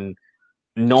on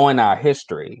knowing our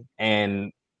history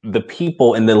and the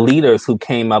people and the leaders who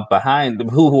came up behind,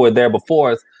 who were there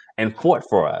before us and fought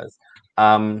for us.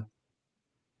 And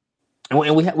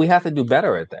we have to do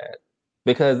better at that,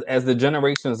 because as the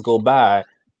generations go by,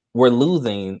 we're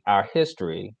losing our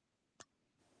history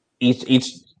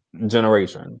each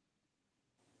generation,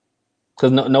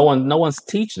 because no one's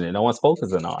teaching it, no one's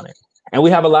focusing on it. And we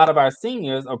have a lot of our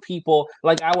seniors or people,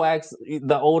 like I will ask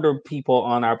the older people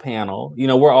on our panel, you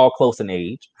know, we're all close in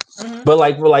age, but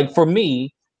like for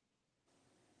me,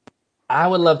 I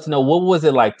would love to know, what was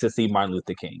it like to see Martin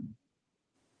Luther King?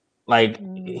 Like,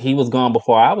 he was gone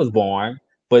before I was born,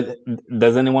 but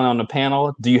does anyone on the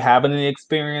panel, do you have any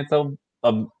experience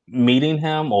of meeting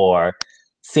him or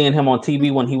seeing him on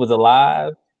TV when he was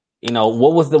alive. You know,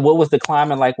 what was the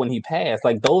climate like when he passed?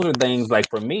 Like, those are things, like,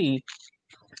 for me,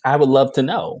 I would love to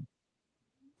know.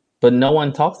 But no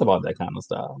one talks about that kind of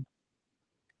stuff.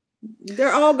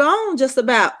 They're all gone just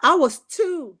about. I was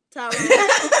 2, Tyrone.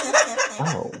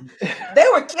 Oh. They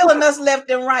were killing us left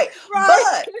and right.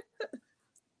 Right. But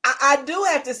I do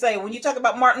have to say, when you talk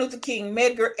about Martin Luther King,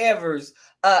 Medgar Evers,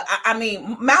 I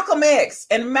mean, Malcolm X,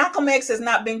 and Malcolm X has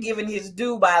not been given his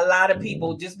due by a lot of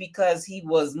people just because he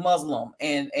was Muslim,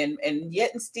 and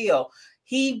yet and still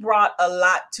he brought a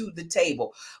lot to the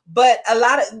table. But a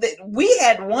lot of we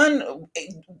had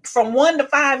from 1 to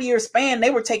 5 year span,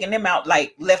 they were taking them out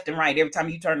like left and right. Every time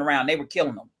you turn around, they were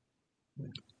killing them.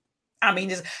 I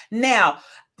mean, now,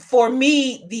 for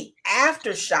me, the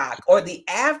aftershock or the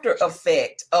after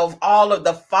effect of all of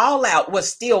the fallout was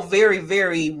still very,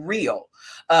 very real.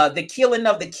 The killing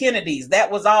of the Kennedys, that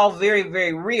was all very,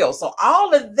 very real. So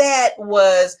all of that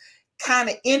was kind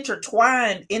of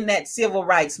intertwined in that civil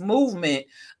rights movement.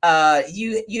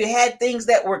 You had things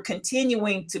that were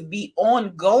continuing to be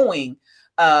ongoing,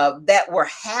 that were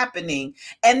happening.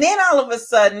 And then all of a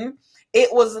sudden,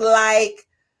 it was like,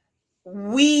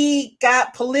 we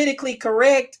got politically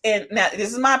correct. And now,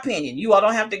 this is my opinion. You all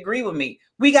don't have to agree with me.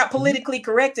 We got politically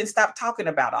correct and stopped talking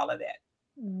about all of that.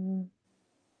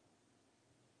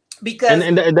 Because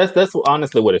and that's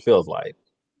honestly what it feels like.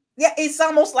 Yeah, it's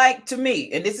almost like, to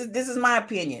me, and this is my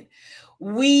opinion,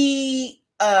 we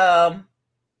and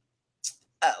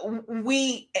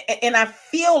I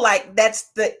feel like that's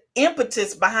the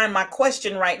impetus behind my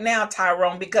question right now,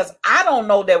 Tyrone, because I don't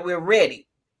know that we're ready.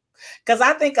 Because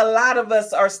I think a lot of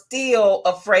us are still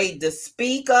afraid to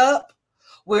speak up.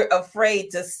 We're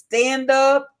afraid to stand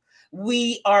up.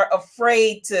 We are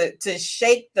afraid to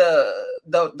shake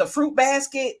the fruit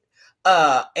basket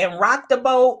and rock the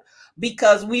boat,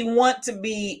 because we want to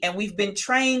be, and we've been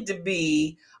trained to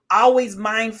be, always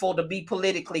mindful to be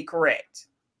politically correct.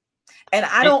 And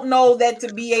I don't know that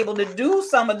to be able to do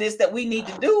some of this that we need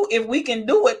to do, if we can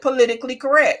do it politically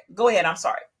correct. Go ahead. I'm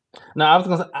sorry. No, I was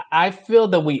gonna say, I feel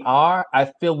that we are. I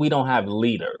feel we don't have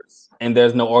leaders, and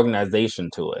there's no organization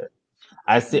to it.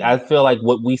 I feel like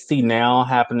what we see now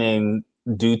happening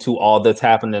due to all that's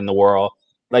happened in the world,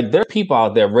 like, there are people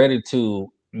out there ready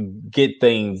to get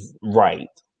things right,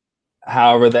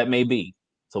 however that may be.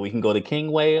 So we can go the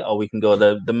King way, or we can go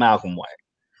the Malcolm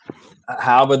way.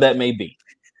 However that may be,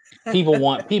 people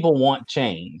want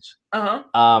change.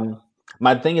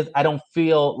 My thing is, I don't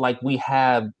feel like we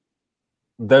have.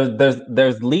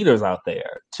 There's leaders out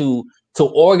there to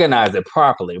organize it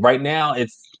properly. Right now,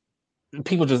 it's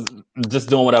people just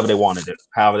doing whatever they want to do,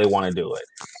 however they want to do it.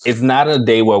 It's not a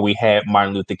day where we had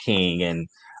Martin Luther King and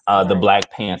the Black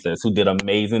Panthers, who did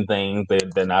amazing things.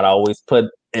 They're not always put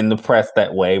in the press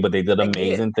that way, but they did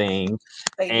amazing things.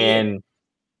 And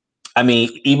I mean,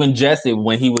 even Jesse,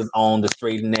 when he was on the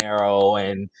Straight and Narrow,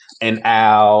 and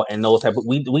Al and those type of,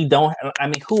 we don't. I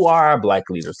mean, who are our Black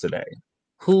leaders today?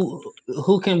 Who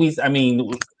can we? I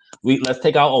mean, let's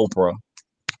take out Oprah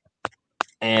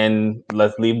and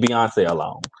let's leave Beyonce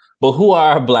alone. But who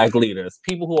are our Black leaders?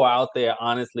 People who are out there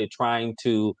honestly trying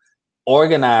to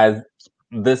organize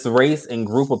this race and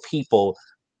group of people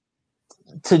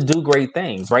to do great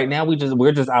things. Right now,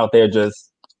 we're just out there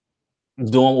just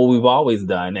doing what we've always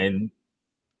done, and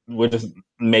we're just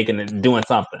doing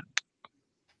something.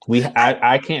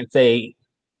 I can't say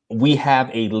we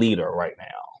have a leader right now.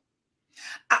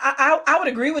 I would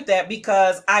agree with that,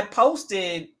 because I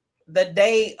posted the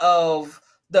day of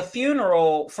the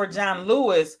funeral for John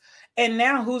Lewis, and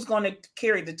now who's going to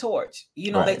carry the torch?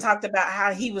 You know, right. They talked about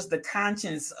how he was the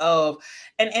conscience of,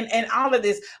 and all of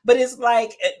this, but it's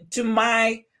like, to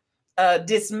my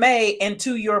dismay, and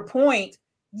to your point,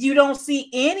 you don't see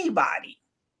anybody.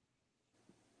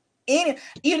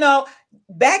 You know,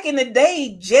 back in the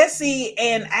day, Jesse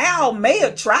and Al may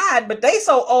have tried, but they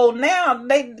so old now,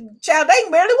 they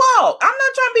can barely walk. I'm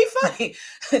not trying to be funny.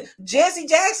 Jesse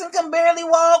Jackson can barely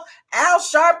walk. Al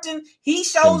Sharpton, he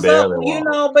shows up, you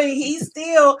know, but he's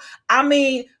still, I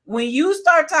mean, when you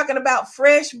start talking about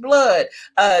fresh blood,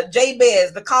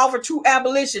 Jabez, the call for true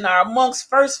abolition are amongst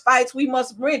first fights we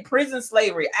must win, prison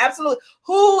slavery, absolutely.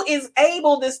 Who is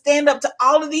able to stand up to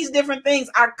all of these different things?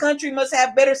 Our country must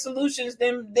have better solutions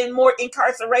than more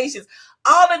incarcerations.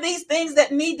 All of these things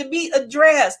that need to be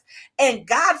addressed. And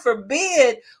God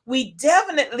forbid, we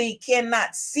definitely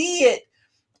cannot see it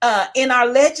in our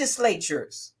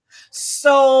legislatures.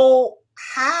 So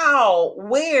how,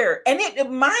 where, and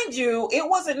mind you, it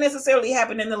wasn't necessarily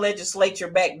happening in the legislature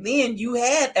back then. You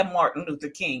had a Martin Luther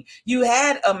King, you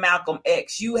had a Malcolm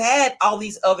X, you had all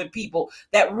these other people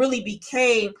that really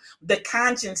became the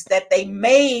conscience that they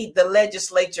made the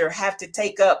legislature have to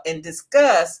take up and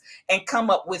discuss and come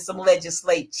up with some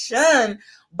legislation.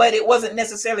 But it wasn't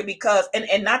necessarily because,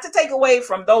 and not to take away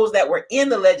from those that were in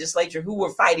the legislature who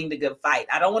were fighting the good fight.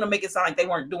 I don't want to make it sound like they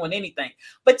weren't doing anything,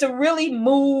 but to really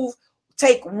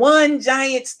take one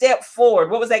giant step forward.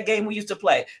 What was that game we used to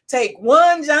play? Take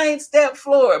one giant step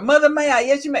forward. Mother, may I?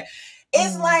 Yes, you may.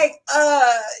 It's like,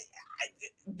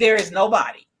 there is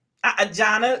nobody.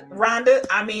 Jonna, Rhonda,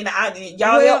 I mean,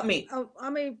 y'all help me. I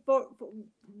mean, for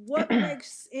what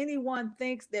makes anyone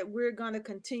thinks that we're going to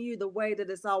continue the way that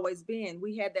it's always been?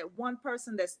 We had that one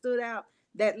person that stood out.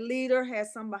 That leader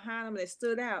has some behind him that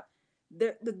stood out.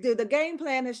 The game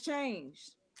plan has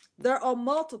changed. There are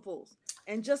multiples.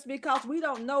 And just because we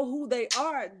don't know who they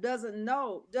are doesn't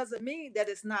mean that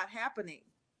it's not happening.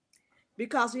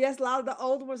 Because yes, a lot of the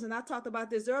older ones, and I talked about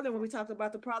this earlier when we talked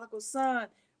about the prodigal son,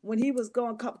 when he was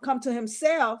going to come to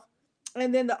himself,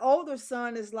 and then the older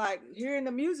son is like hearing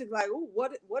the music, like, "Oh,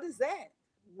 what is that?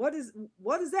 What is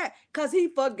that?" Because he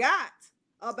forgot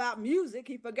about music,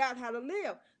 he forgot how to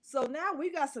live. So now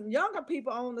we got some younger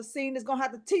people on the scene that's gonna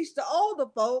have to teach the older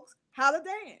folks how to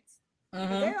dance.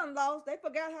 They done lost. They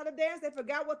forgot how to dance. They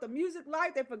forgot what the music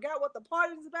like. They forgot what the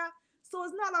party is about. So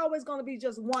it's not always going to be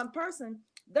just one person.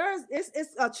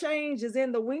 It's a change is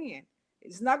in the wind.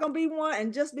 It's not going to be one.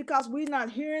 And just because we're not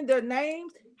hearing their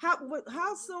names,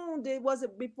 how soon was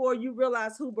it before you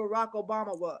realized who Barack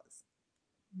Obama was?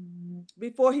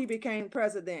 Before he became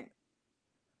president.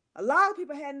 A lot of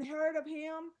people hadn't heard of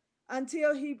him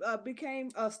until he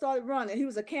started running. He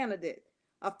was a candidate.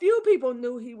 A few people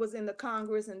knew he was in the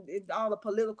Congress and all the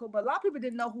political, but a lot of people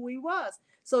didn't know who he was.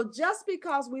 So just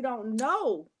because we don't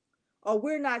know or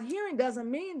we're not hearing doesn't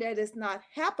mean that it's not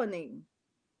happening.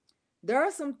 There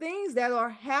are some things that are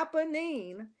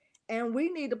happening, and we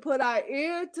need to put our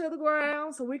ear to the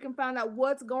ground so we can find out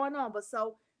what's going on. But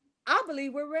so I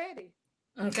believe we're ready.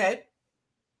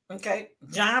 Okay,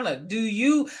 Jonna,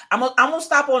 I'm gonna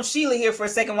stop on Sheila here for a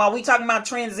second while we talking about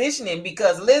transitioning,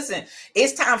 because listen,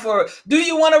 it's time for, do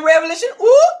you want a revolution?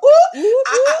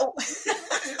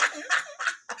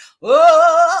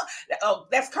 Oh,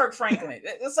 that's Kirk Franklin.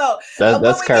 So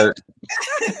that's Kirk.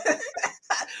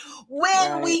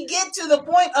 When we get to the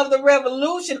point of the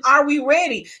revolution, are we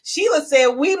ready? Sheila said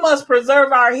we must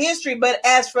preserve our history. But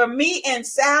as for me and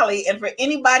Sally, and for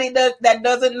anybody that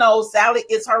doesn't know, Sally,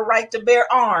 it's her right to bear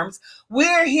arms.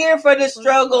 We're here for the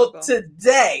struggle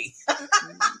today.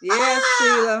 Yes,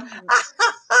 Sheila.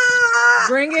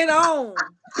 Bring it on.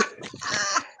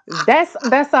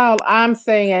 That's all I'm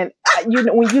saying.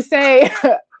 When you say,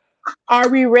 are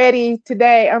we ready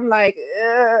today? I'm like,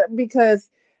 because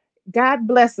God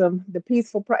bless them, the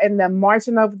peaceful and the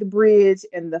marching over the bridge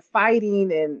and the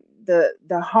fighting and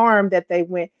the harm that they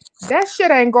went. That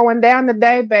shit ain't going down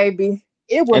today, baby.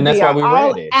 It will be an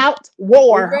all-out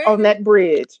war on that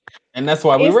bridge. And that's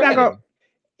why we're ready.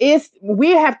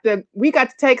 We got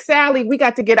to take Sally. We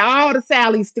got to get all the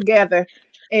Sallys together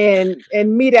and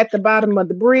meet at the bottom of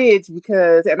the bridge,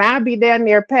 and I'll be down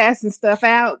there passing stuff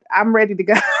out. I'm ready to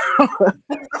go.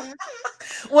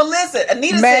 Well, listen,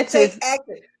 Anita said take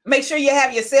action. Make sure you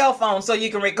have your cell phone so you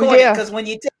can record it, because when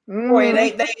you record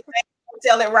it, they don't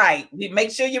tell it right. You make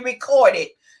sure you record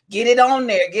it. Get it on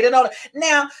there.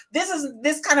 Now,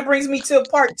 this kind of brings me to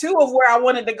part 2 of where I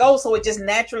wanted to go, so it just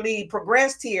naturally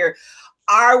progressed here.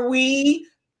 Are we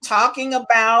talking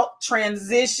about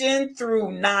transition through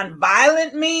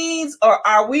nonviolent means, or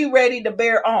are we ready to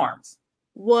bear arms?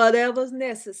 Whatever's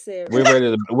necessary.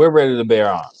 We're ready to bear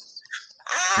arms.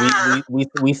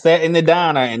 We sat in the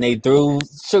diner and they threw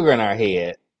sugar in our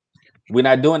head. We're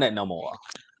not doing that no more.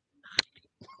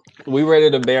 We're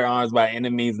ready to bear arms by any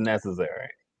means necessary.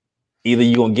 Either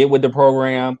you're gonna get with the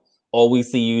program or we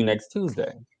see you next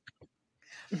Tuesday.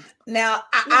 Now,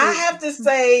 I have to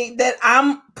say that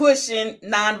I'm pushing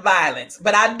nonviolence,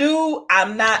 but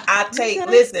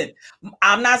listen,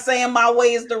 I'm not saying my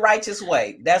way is the righteous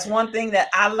way. That's one thing that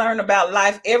I learned about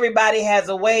life. Everybody has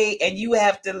a way, and you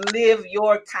have to live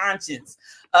your conscience.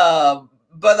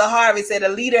 Brother Harvey said a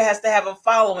leader has to have a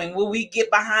following. Will we get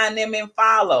behind them and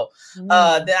follow? Then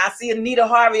I see Anita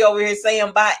Harvey over here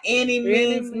saying by any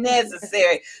means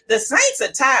necessary. The saints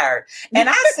are tired. And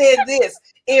I said this,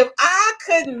 if I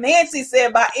couldn't, Nancy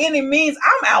said by any means,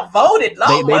 I'm outvoted.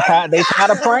 They tired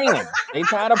of praying. They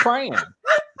tired of praying.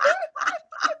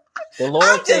 The Lord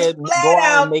I'm just said, flat go out and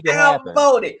out make it happen.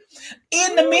 outvoted.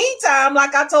 In the meantime,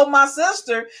 like I told my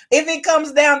sister, if it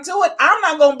comes down to it, I'm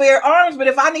not going to bear arms, but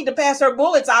if I need to pass her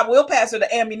bullets, I will pass her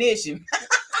the ammunition.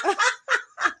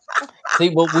 See,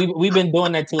 well, we've been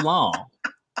doing that too long.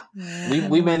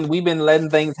 We've been letting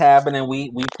things happen, and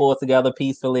we pull together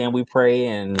peacefully, and we pray,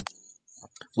 and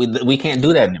we can't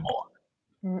do that anymore.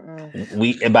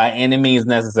 We by any means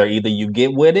necessary. Either you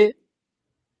get with it,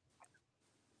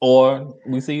 or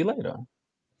we see you later.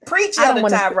 Preach, I don't Elder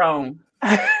wanna Tyrone.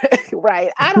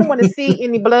 Right. I don't want to see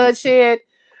any bloodshed,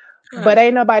 but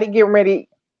ain't nobody getting ready.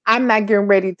 I'm not getting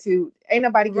ready to. Ain't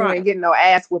nobody getting ready to get no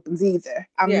ass whoopings either.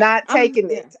 I'm not taking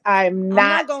it. I'm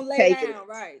not gonna lay taking down. it.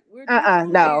 Right. We're No.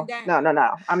 laying No. down. No. No.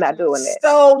 I'm not doing that.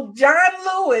 So John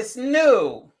Lewis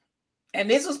knew, and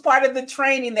this was part of the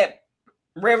training that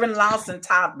Reverend Lawson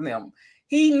taught them.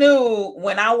 He knew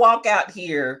when I walk out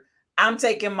here, I'm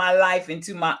taking my life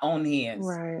into my own hands.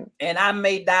 Right. And I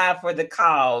may die for the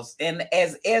cause. And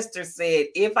as Esther said,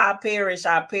 if I perish,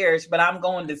 I perish, but I'm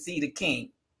going to see the King.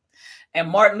 And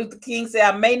Martin Luther King said,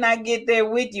 I may not get there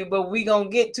with you, but we're going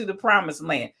to get to the promised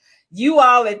land. You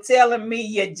all are telling me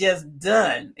you're just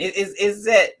done. Is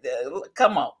that,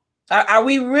 come on. Are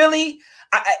we really,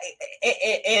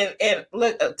 and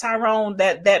look, Tyrone,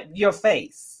 that your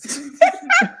face.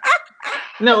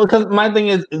 No, because my thing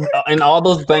is, and all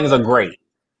those things are great.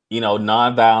 You know,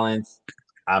 nonviolence.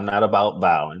 I'm not about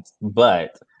violence,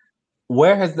 but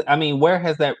where has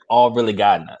that all really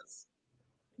gotten us?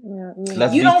 Yeah,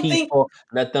 Let's You be don't peaceful.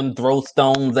 Let them throw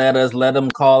stones at us. Let them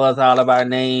call us out of our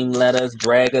name. Let us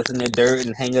drag us in the dirt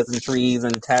and hang us in trees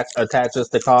and attach us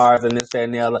to cars and this, that,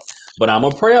 and the other. But I'm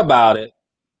gonna pray about it.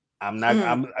 I'm not.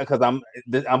 I'm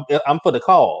for the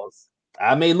cause.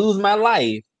 I may lose my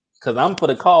life because I'm for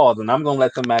the cause, and I'm gonna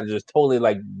let somebody just totally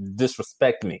like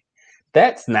disrespect me.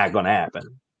 That's not gonna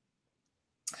happen.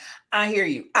 I hear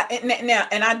you.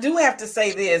 And I do have to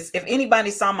say this. If anybody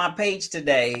saw my page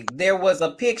today, there was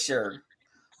a picture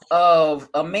of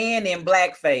a man in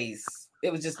blackface.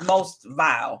 It was just most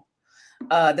vile.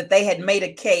 That they had made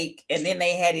a cake and then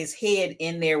they had his head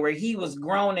in there where he was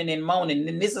groaning and moaning.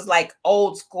 And this is like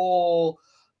old school,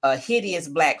 hideous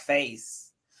blackface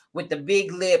with the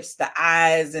big lips, the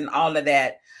eyes, and all of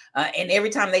that. And every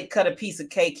time they cut a piece of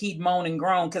cake, he'd moan and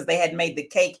groan because they had made the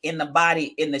cake in the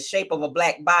body, in the shape of a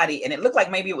black body. And it looked like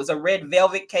maybe it was a red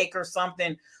velvet cake or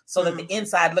something, so that the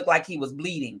inside looked like he was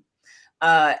bleeding.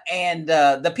 And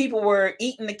the people were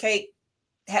eating the cake,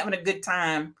 having a good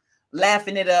time,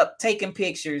 laughing it up, taking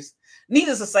pictures.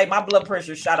 Needless to say, my blood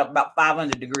pressure shot up about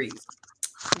 500 degrees.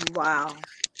 Wow.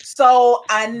 So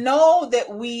I know that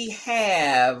we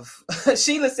have,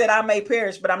 Sheila said, I may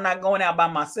perish, but I'm not going out by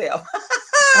myself.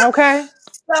 Okay.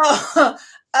 So,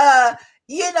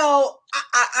 you know,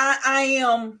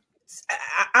 I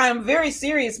am very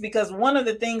serious because one of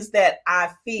the things that I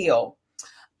feel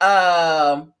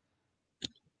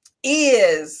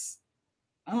is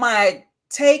my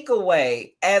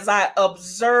takeaway as I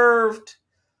observed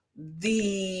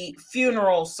the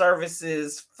funeral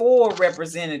services for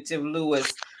Representative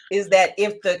Lewis is that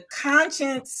if the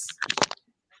conscience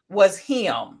was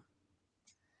him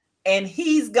and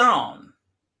he's gone,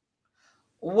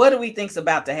 what do we think's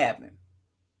about to happen?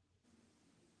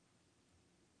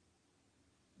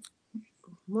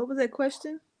 What was that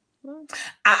question?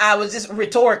 I was just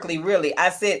rhetorically, really. I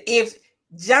said, if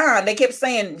John, they kept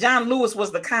saying John Lewis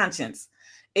was the conscience.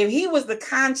 If he was the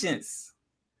conscience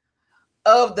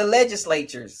of the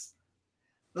legislators,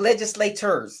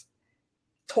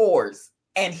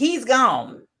 and he's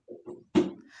gone,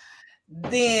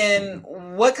 then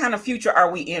what kind of future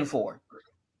are we in for?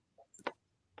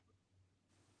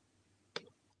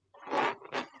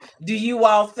 Do you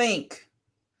all think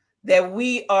that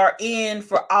we are in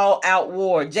for all out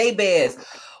war? Jabez,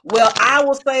 well, I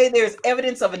will say there's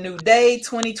evidence of a new day.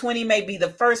 2020 may be the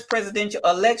first presidential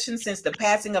election since the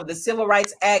passing of the Civil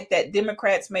Rights Act that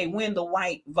Democrats may win the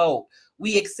white vote.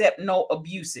 We accept no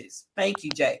abuses. Thank you,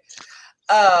 Jay.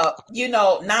 You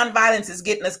know, nonviolence is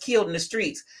getting us killed in the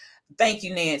streets. Thank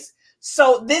you, Nance.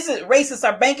 So this is racists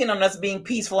are banking on us being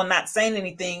peaceful and not saying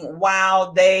anything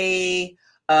while they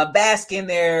bask in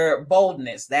their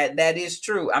boldness. That is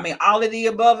true. I mean, all of the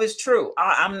above is true.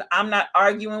 I'm not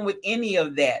arguing with any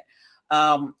of that.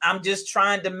 I'm just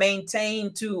trying to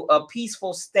maintain to a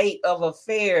peaceful state of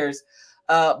affairs.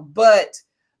 But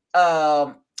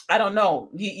I don't know.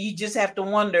 You just have to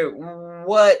wonder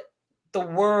what the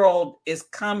world is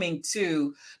coming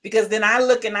to, because then I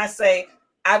look and I say,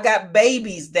 I've got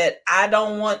babies that I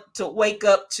don't want to wake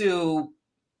up to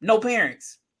no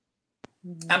parents.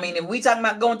 I mean, if we talking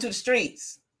about going to the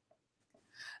streets,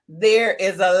 there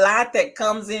is a lot that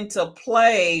comes into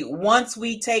play once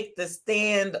we take the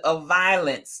stand of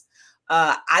violence.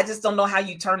 I just don't know how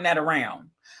you turn that around.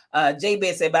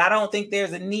 Jabez said, but I don't think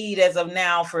there's a need as of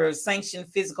now for sanctioned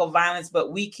physical violence,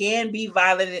 but we can be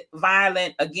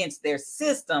violent against their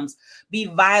systems, be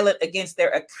violent against their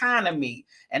economy.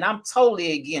 And I'm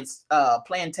totally against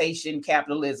plantation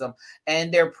capitalism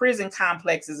and their prison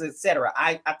complexes, etc.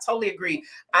 I totally agree.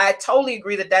 I totally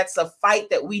agree that that's a fight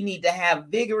that we need to have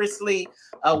vigorously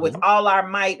with all our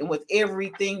might and with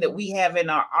everything that we have in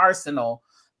our arsenal.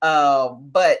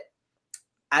 But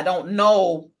I don't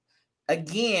know.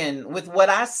 Again, with what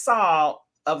I saw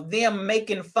of them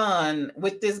making fun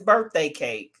with this birthday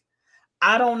cake,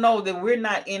 I don't know that we're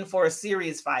not in for a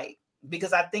serious fight,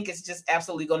 because I think it's just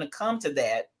absolutely going to come to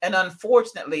that. And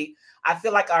unfortunately, I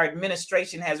feel like our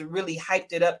administration has really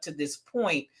hyped it up to this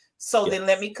point. So then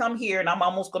let me come here, and I'm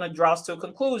almost going to draw us to a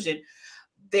conclusion.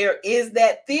 There is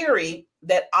that theory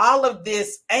that all of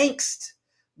this angst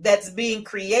that's being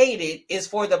created is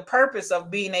for the purpose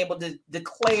of being able to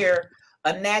declare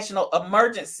a national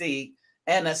emergency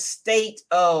and a state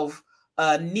of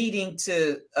needing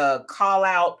to call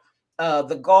out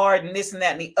the guard and this and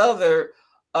that and the other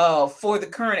for the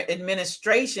current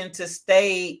administration to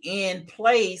stay in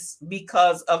place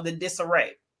because of the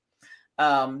disarray.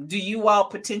 Do you all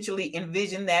potentially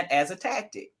envision that as a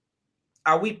tactic?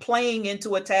 Are we playing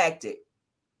into a tactic?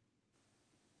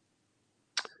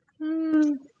 Rhonda,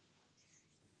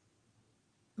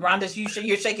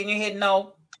 you're shaking your head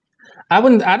no? I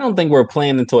don't think we're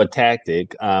playing into a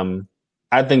tactic.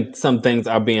 I think some things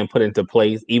are being put into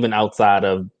place, even outside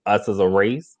of us as a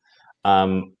race,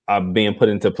 are being put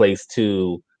into place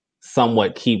to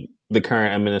somewhat keep the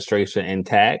current administration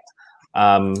intact.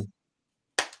 But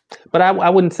I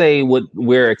wouldn't say what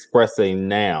we're expressing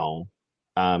now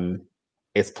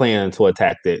is playing into a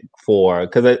tactic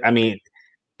because I mean,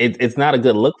 it's not a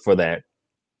good look for that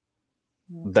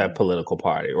political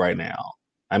party right now.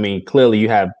 I mean, clearly you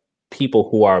have people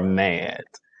who are mad,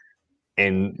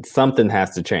 and something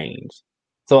has to change.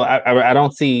 So I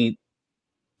don't see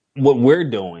what we're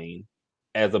doing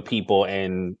as a people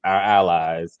and our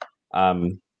allies as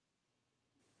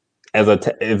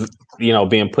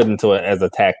being put into it as a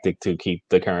tactic to keep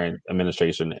the current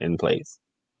administration in place.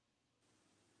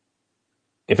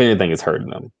 If anything, it's hurting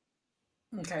them.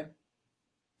 Okay.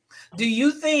 Do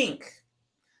you think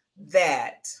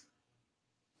that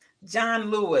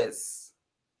John Lewis,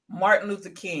 Martin Luther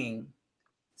King,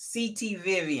 C.T.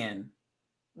 Vivian,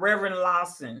 Reverend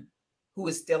Lawson, who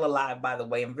is still alive, by the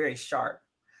way, and very sharp,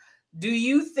 do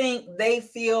you think they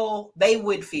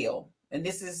would feel, and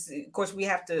this is, of course, we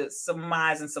have to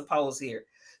surmise and suppose here,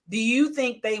 do you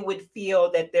think they would feel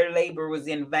that their labor was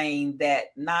in vain,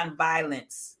 that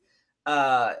nonviolence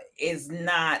is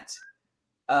not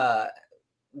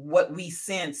what we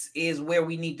sense is where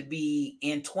we need to be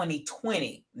in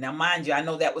 2020? Now, mind you, I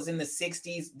know that was in the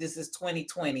 60s. This is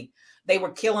 2020. They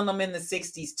were killing them in the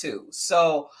 60s too.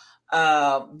 So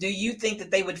do you think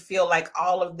that they would feel like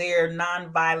all of their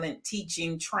nonviolent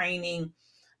teaching, training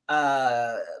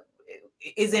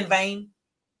is in vain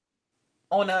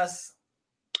on us?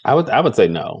 I would say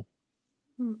no.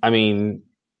 I mean,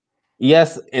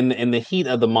 yes, in the heat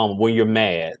of the moment when you're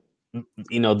mad,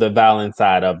 the violent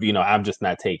side of, I'm just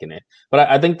not taking it. But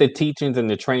I think the teachings and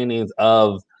the trainings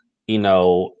of,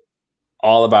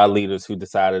 all of our leaders who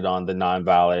decided on the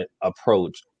nonviolent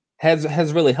approach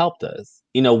has really helped us.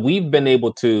 We've been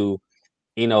able to,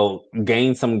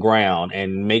 gain some ground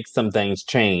and make some things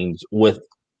change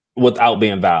without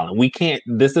being violent. We can't.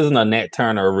 This isn't a Nat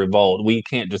Turner revolt. We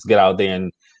can't just get out there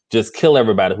and just kill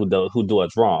everybody who do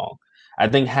us wrong. I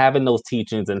think having those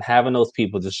teachings and having those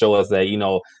people to show us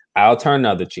that, I'll turn the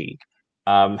other cheek,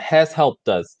 has helped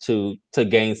us to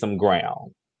gain some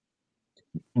ground.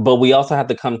 But we also have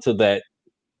to come to that,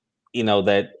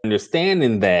 that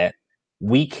understanding that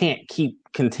we can't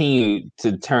continue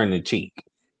to turn the cheek.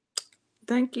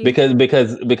 Thank you.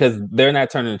 Because they're not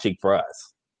turning the cheek for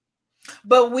us.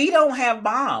 But we don't have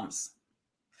bombs.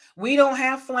 We don't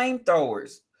have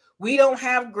flamethrowers. We don't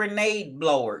have grenade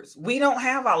blowers. We don't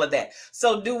have all of that.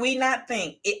 So do we not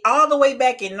think all the way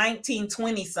back in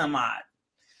 1920 some odd,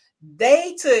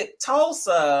 they took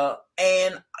Tulsa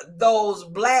and those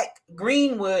Black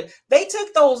Greenwood, they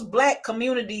took those Black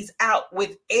communities out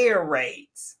with air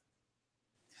raids.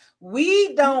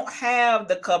 We don't have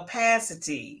the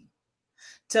capacity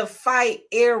to fight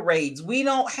air raids. We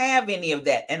don't have any of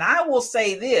that. And I will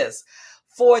say this,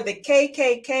 for the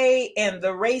KKK and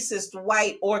the racist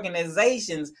white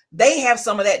organizations, they have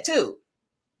some of that too.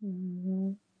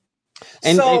 Mm-hmm.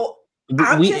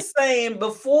 I'm just saying,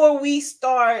 before we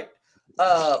start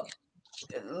uh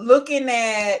looking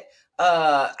at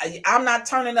I'm not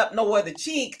turning up no other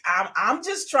cheek. I'm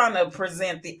just trying to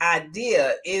present the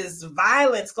idea, is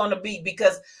violence going to be,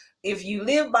 because if you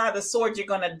live by the sword, you're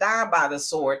going to die by the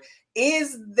sword.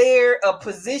 Is there a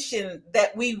position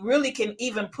that we really can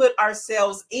even put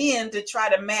ourselves in to try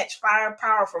to match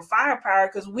firepower for firepower?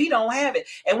 Because we don't have it.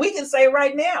 And we can say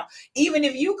right now, even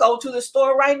if you go to the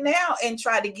store right now and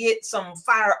try to get some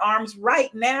firearms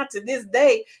right now to this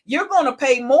day, you're going to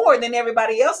pay more than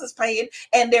everybody else is paying.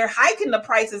 And they're hiking the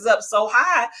prices up so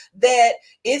high that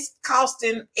it's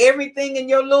costing everything in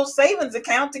your little savings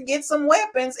account to get some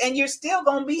weapons, and you're still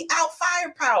going to be out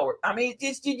firepowered. I mean,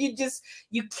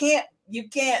 you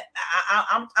can't.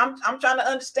 I'm trying to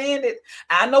understand it.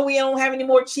 I know we don't have any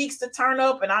more cheeks to turn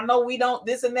up, and I know we don't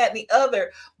this and that and the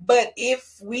other. But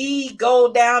if we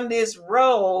go down this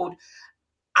road,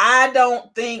 I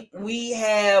don't think we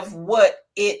have what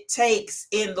it takes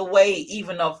in the way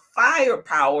even of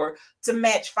firepower to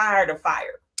match fire to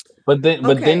fire. But then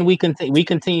Okay. we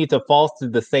continue to foster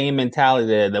the same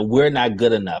mentality that we're not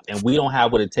good enough and we don't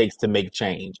have what it takes to make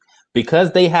change.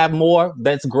 Because they have more,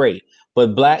 that's great.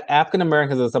 But Black African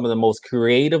Americans are some of the most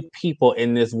creative people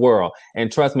in this world. And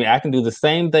trust me, I can do the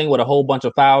same thing with a whole bunch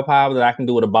of firepower that I can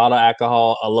do with a bottle of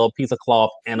alcohol, a little piece of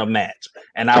cloth, and a match.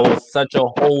 And I will shut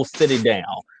your whole city down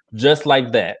just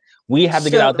like that. We have to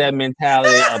get Shut out that them.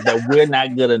 mentality of that we're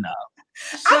not good enough.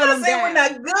 I'm Shut not them saying we're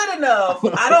down. not good enough.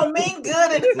 I don't mean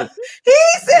good enough. He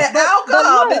said But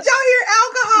alcohol. look, Did y'all hear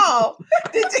alcohol?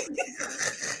 Did you?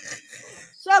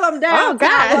 shut them Oh down,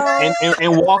 God. Tyrone.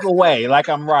 And walk away like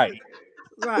I'm right.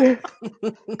 Right.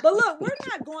 But look, we're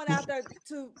not going out there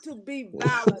to be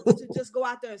violent, to just go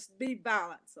out there and be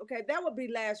violent. Okay, that would be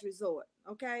last resort.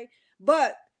 Okay,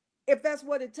 but if that's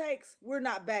what it takes, we're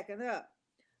not backing up.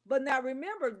 But now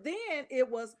remember, then it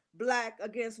was black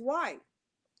against white.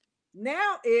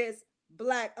 Now it's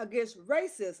black against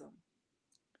racism,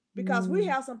 because we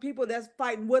have some people that's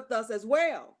fighting with us as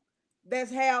well, that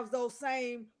have those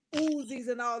same Uzis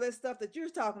and all that stuff that you're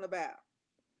talking about,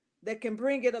 that can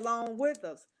bring it along with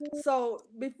us. So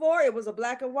before it was a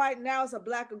black and white, now it's a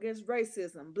black against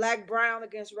racism, black brown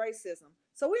against racism.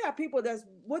 So we have people that's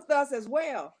with us as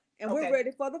well, and we're Okay.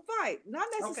 ready for the fight. Not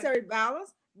Okay. necessary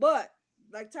violence, but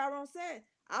like Tyrone said,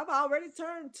 I've already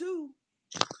turned two.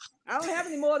 I don't have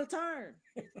any more to turn.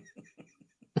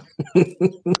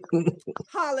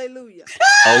 Hallelujah.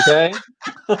 Okay.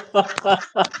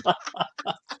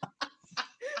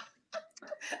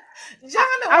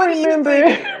 Jonna, I what do you remember.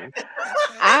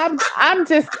 think?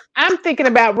 I'm thinking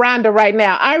about Rhonda right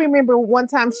now. I remember one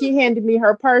time she handed me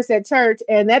her purse at church,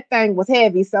 and that thing was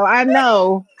heavy. So I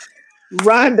know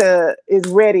Rhonda is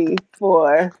ready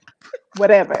for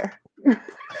whatever.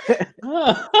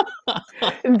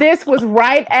 This was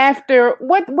right after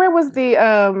what? Where was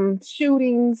the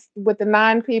shootings with the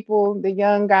 9 people? The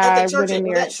young At the guy church, went in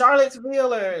was there. that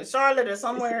Charlottesville or Charlotte or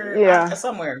somewhere? Yeah,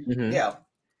 Somewhere. Mhm. Yeah.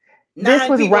 this 9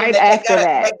 was people right that after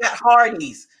got that.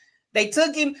 Hardee's. They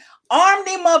took him, armed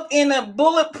him up in a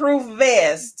bulletproof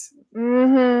vest,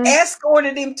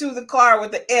 escorted him to the car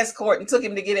with the escort, and took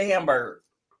him to get a hamburger.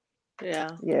 Yeah.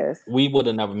 Yes. We would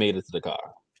have never made it to the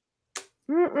car.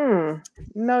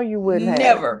 No, you wouldn't have.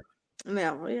 Never.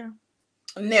 Yeah.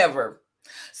 Never.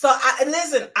 So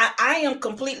listen, I am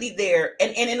completely there.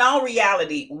 And in all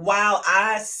reality, while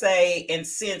I say and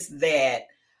sense that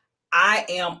I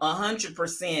am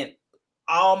 100%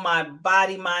 all my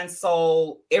body, mind,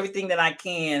 soul, everything that I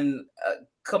can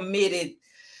committed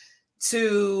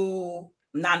to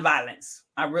nonviolence.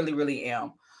 I really, really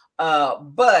am.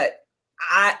 But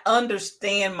I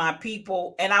understand my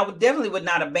people, and I would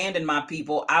not abandon my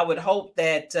people. I would hope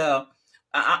that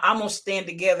I'm gonna stand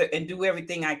together and do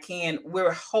everything I can.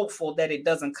 We're hopeful that it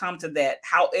doesn't come to that.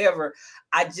 However,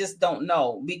 I just don't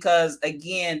know, because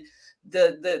again,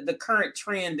 the current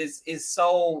trend is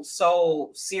so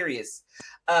serious.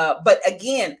 But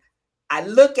again, I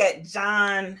look at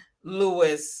John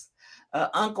Lewis,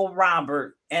 Uncle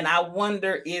Robert, and I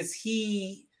wonder, is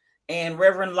he and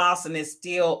Reverend Lawson is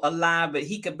still alive, but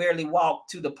he could barely walk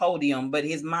to the podium, but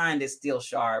his mind is still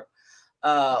sharp.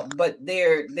 But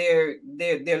they're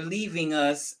leaving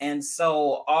us, and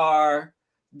so are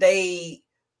they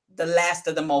the last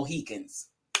of the Mohicans?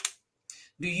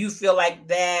 Do you feel like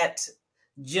that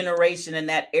generation and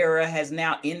that era has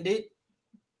now ended?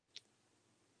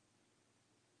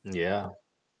 Yeah.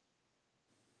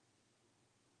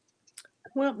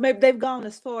 Well, maybe they've gone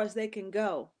as far as they can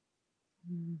go.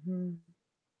 Mhm.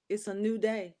 It's a new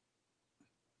day.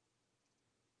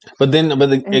 But then,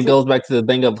 it And goes back to the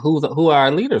thing of who are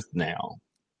our leaders now.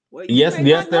 Well, you may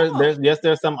not know them.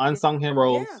 There's some unsung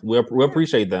heroes. Yeah. We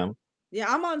appreciate them. Yeah,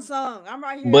 I'm unsung. I'm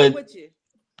right here But with you.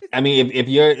 I mean, if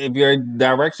your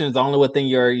direction is only within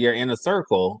your inner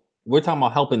circle, we're talking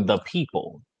about helping the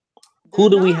people. They're Who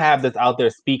do we not. have that's out there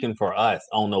speaking for us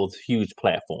on those huge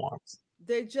platforms?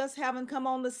 They just haven't come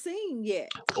on the scene yet.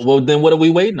 Well, then what are we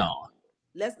waiting on?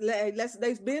 Let's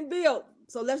they've been built.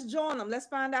 So let's join them. Let's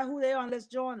find out who they are and let's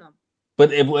join them.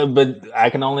 But I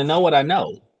can only know what I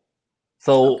know.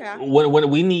 So Okay. when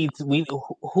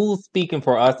who's speaking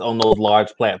for us on those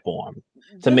large platforms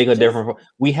to make a difference?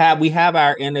 We have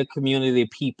our inner community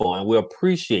people, and we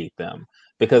appreciate them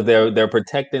because they're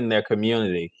protecting their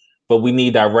community. But we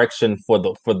need direction for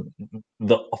for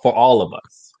all of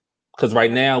us, because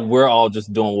right now we're all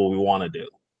just doing what we want to do,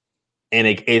 and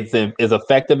it's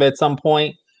effective at some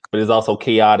point, but it's also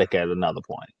chaotic at another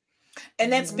point.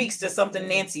 And that speaks to something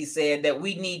Nancy said, that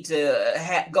we need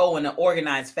to go in an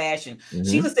organized fashion. Mhm.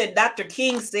 Sheila said Dr.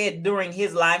 King said during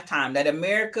his lifetime that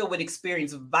America would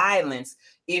experience violence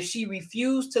if she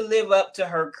refused to live up to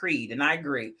her creed. And I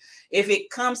agree. If it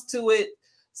comes to it,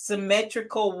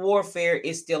 symmetrical warfare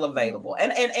is still available.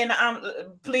 And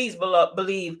please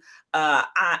believe,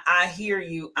 I hear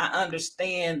you. I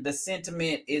understand the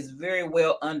sentiment is very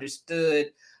well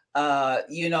understood. At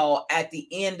the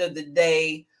end of the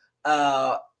day,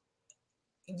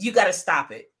 you got to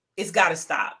stop it. It's got to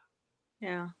stop.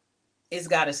 Yeah. It's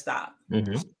got to stop.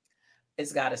 Mm-hmm.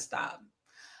 It's got to stop.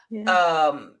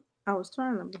 Yeah.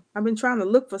 I've been trying to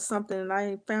look for something and I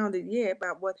ain't found it yet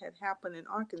about what had happened in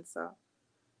Arkansas.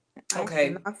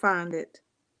 Okay. I find it.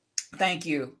 Thank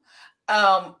you.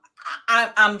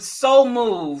 I'm so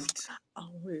moved.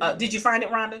 Oh, did you find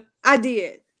it, Rhonda? I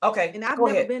did. Okay. And I've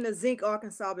never been to Zinc,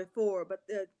 Arkansas before, but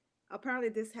apparently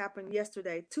this happened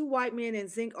yesterday. 2 white men in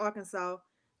Zinc, Arkansas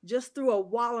just threw a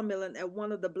watermelon at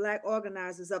one of the black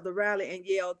organizers of the rally and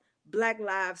yelled, "Black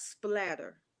Lives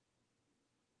Splatter."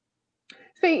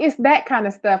 See, it's that kind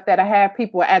of stuff that I have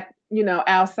people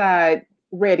outside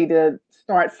ready to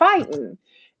start fighting.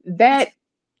 That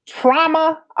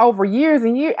trauma over years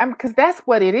and years, because that's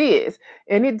what it is.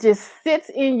 And it just sits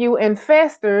in you and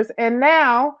festers. And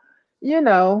now, you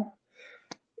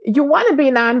want to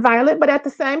be nonviolent, but at the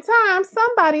same time,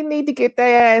 somebody need to get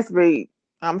their ass beat.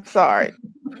 I'm sorry.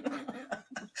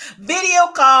 Video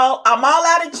call. I'm all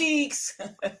out of cheeks.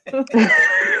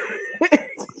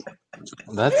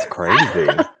 That's crazy.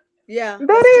 Yeah,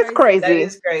 that is crazy. That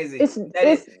is crazy.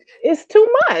 It's too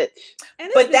much.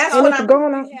 But that's what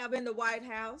going on. We have in the White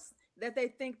House, that they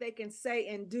think they can say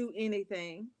and do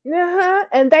anything.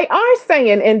 And they are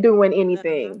saying and doing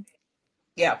anything.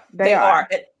 Yeah, they are.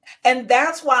 And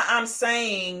that's why I'm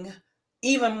saying,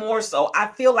 even more so, I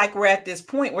feel like we're at this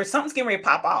point where something's getting ready to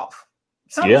pop off.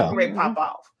 Something's getting ready to pop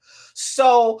off.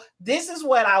 So this is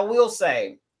what I will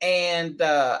say. And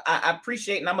I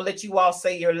appreciate, and I'm going to let you all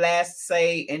say your last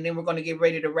say, and then we're going to get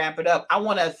ready to wrap it up. I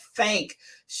want to thank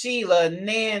Sheila,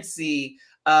 Nancy,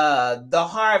 the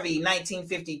Harvey,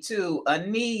 1952,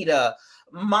 Anita,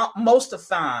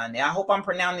 Mostafan. I hope I'm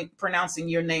pronouncing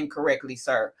your name correctly,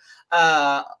 sir.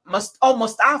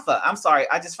 Mustafa. I'm sorry.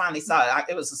 I just finally saw it.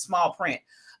 It was a small print.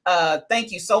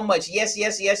 Thank you so much. Yes.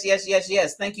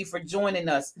 Thank you for joining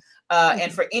us.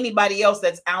 And for anybody else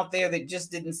that's out there that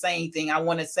just didn't say anything, I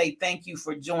want to say thank you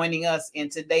for joining us in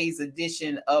today's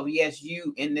edition of Yes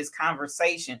You in this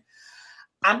conversation.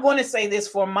 I'm going to say this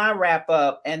for my wrap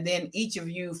up, and then each of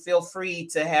you feel free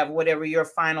to have whatever your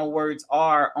final words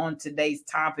are on today's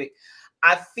topic.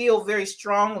 I feel very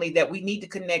strongly that we need to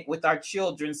connect with our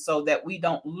children so that we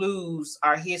don't lose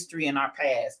our history and our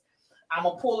past. I'm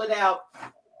going to pull it out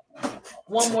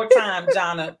one more time,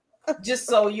 Jonna, just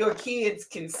so your kids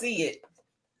can see it.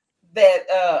 That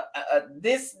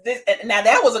this now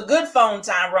that was a good phone,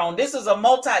 Tyrone. This is a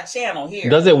multi-channel here.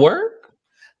 Does it work?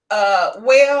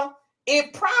 Well,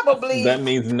 it probably. That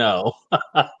means no.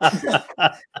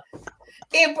 But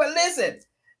listen,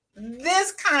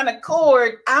 this kind of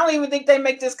cord, I don't even think they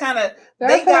make this kind of.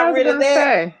 They got rid of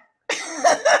that.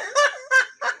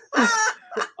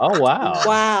 Oh wow!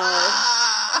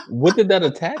 Wow. What did that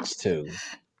attach to?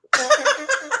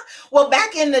 Well,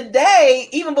 back in the day,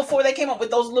 even before they came up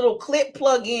with those little clip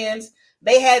plug-ins,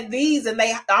 they had these, and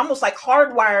they almost like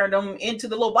hardwired them into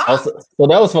the little box. Oh, so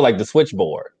that was for like the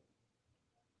switchboard.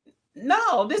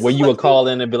 No, this where is you would call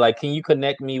in and be like, "Can you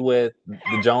connect me with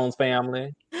the Jones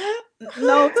family?"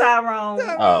 No, Tyrone.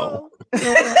 Oh.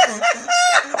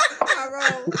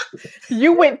 Tyrone.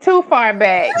 You went too far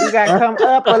back. You got to come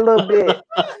up a little bit.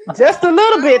 Just a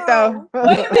little bit, though.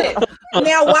 Wait a minute.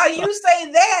 Now, while you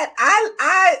say that,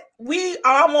 we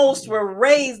almost were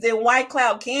raised in White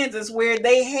Cloud, Kansas, where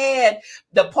they had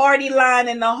the party line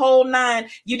and the whole nine.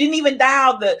 You didn't even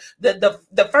dial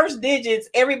the first digits.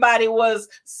 Everybody was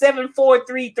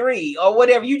 7433 or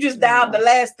whatever. You just dialed the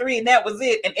last three, and that was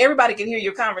it. And everybody could hear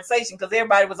your conversation because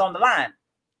everybody was on the line.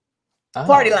 Oh,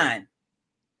 Party line.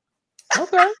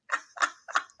 okay.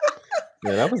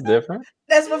 Yeah, that was different.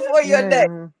 That's before your day.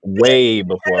 Way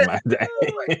before my day.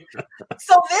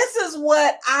 So this is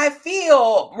what I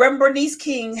feel. Reverend Bernice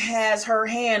King has her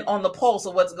hand on the pulse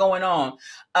of what's going on.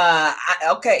 I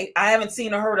haven't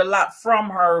seen or heard a lot from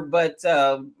her, but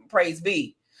praise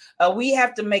be. We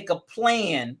have to make a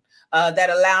plan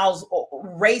that allows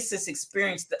racist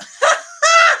experience.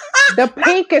 The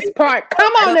pinkest part.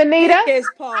 Come on, Anita.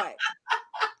 Pinkest part.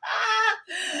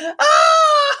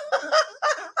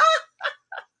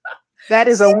 That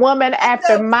is a woman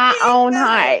after my own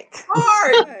heart.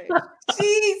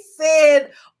 She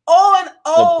said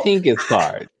the pinkest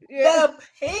part. The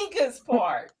pinkest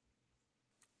part.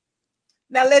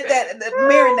 Now let that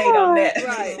marinate on that.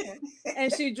 Right.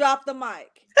 And she dropped the mic.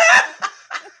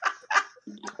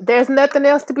 There's nothing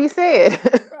else to be said.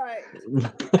 Right.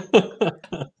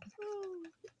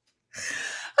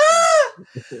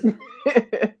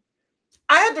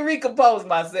 I have to recompose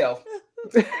myself.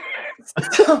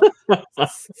 So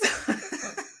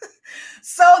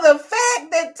the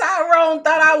fact that Tyrone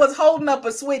thought I was holding up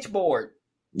a switchboard.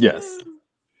 Yes.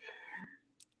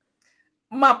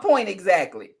 My point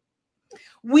exactly.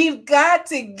 We've got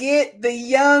to get the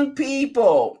young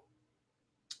people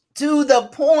to the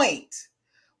point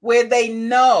where they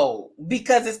know,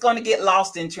 because it's going to get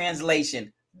lost in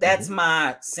translation. That's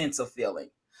my sense of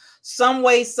feeling. Some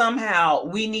way, somehow,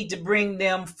 we need to bring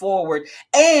them forward.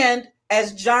 And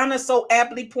as Jonna so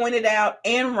aptly pointed out,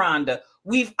 and Rhonda,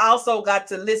 we've also got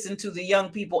to listen to the young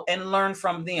people and learn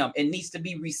from them. It needs to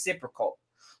be reciprocal.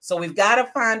 So we've got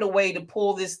to find a way to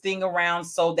pull this thing around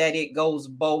so that it goes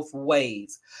both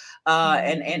ways.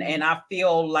 And I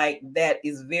feel like that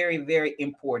is very, very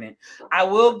important. I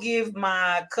will give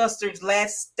my Custard's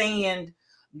last stand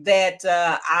that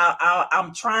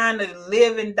I'm trying to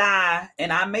live and die,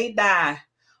 and I may die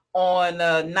on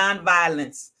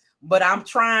nonviolence. But I'm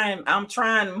trying,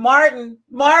 Martin,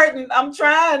 I'm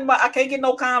trying. I can't get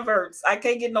no converts. But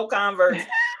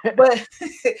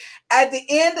at the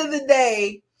end of the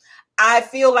day, I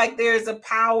feel like there's a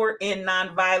power in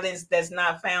nonviolence that's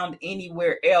not found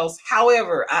anywhere else.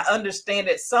 However, I understand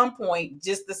at some point,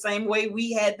 just the same way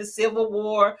we had the Civil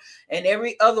War and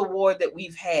every other war that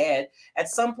we've had, at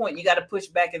some point you got to push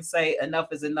back and say enough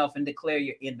is enough and declare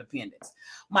your independence.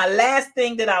 My last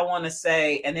thing that I want to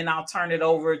say, and then I'll turn it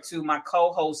over to my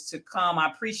co-host to come. I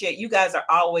appreciate you guys are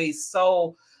always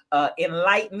so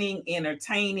enlightening,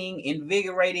 entertaining,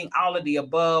 invigorating, all of the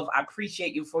above. I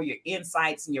appreciate you for your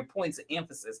insights and your points of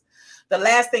emphasis. The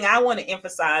last thing I want to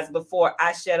emphasize before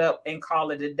I shut up and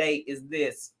call it a day is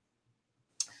this.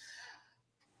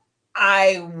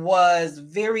 I was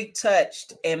very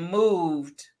touched and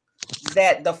moved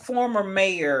that the former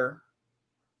mayor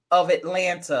of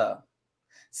Atlanta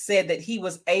said that he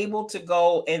was able to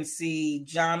go and see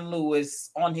John Lewis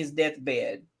on his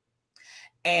deathbed,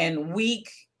 and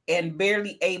weak and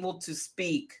barely able to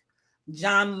speak,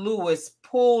 John Lewis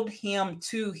pulled him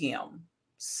to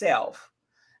himself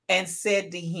and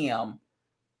said to him,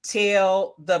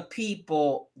 tell the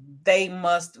people they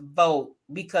must vote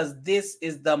because this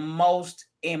is the most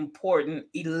important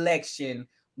election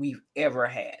we've ever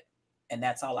had. And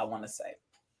that's all I want to say.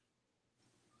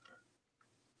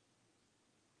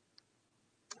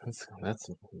 That's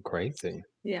crazy.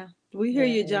 Yeah. We hear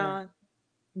you, John.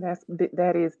 That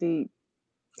is deep.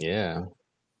 Yeah.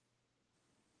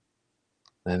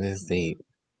 That is deep.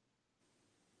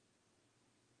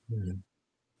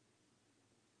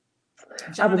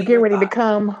 I was getting ready to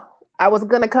come. I was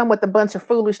going to come with a bunch of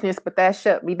foolishness, but that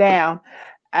shut me down.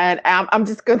 And I'm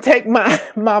just going to take my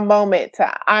moment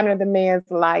to honor the man's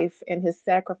life and his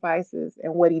sacrifices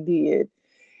and what he did.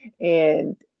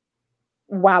 And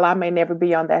while I may never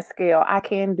be on that scale, I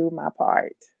can do my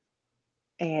part.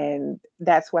 And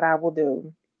that's what I will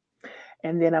do.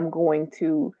 And then I'm going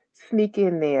to sneak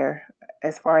in there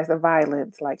as far as the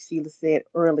violence, like Sheila said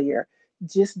earlier,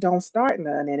 just don't start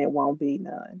none and it won't be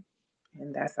none.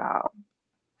 And that's all.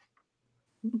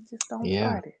 Just don't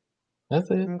start it.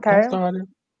 That's it. Okay. Don't start it.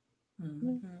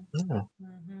 Mm-hmm. Yeah.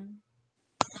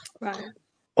 Right.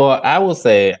 Well, I will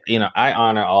say, I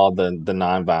honor all the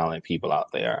nonviolent people out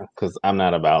there because I'm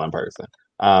not a violent person.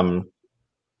 But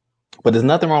there's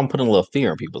nothing wrong with putting a little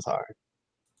fear in people's heart.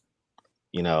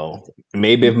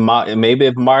 Maybe if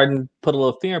Martin put a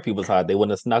little fear in people's heart, they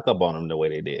wouldn't have snuck up on him the way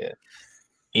they did.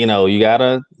 you know,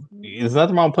 there's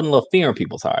nothing wrong with putting a little fear in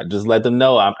people's heart. Just let them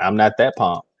know I'm not that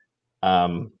punk.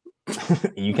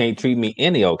 You can't treat me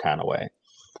any old kind of way.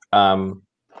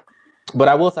 But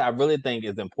I will say, I really think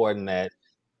it's important that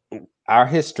our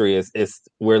history is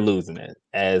we're losing it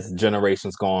as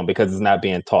generations go on because it's not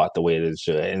being taught the way it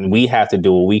should. And we have to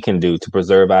do what we can do to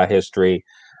preserve our history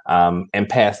and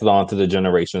pass it on to the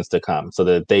generations to come so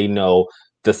that they know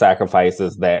the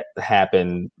sacrifices that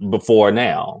happened before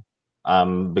now.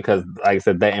 Because like I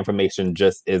said, that information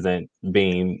just isn't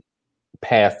being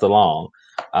passed along.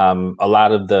 A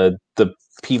lot of the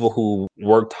people who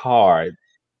worked hard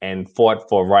and fought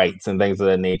for rights and things of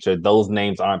that nature, those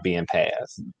names aren't being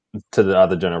passed to the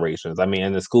other generations. I mean,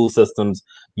 in the school systems,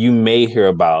 you may hear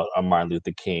about a Martin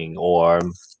Luther King or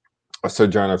a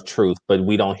Sojourner Truth, but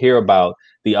we don't hear about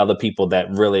the other people that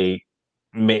really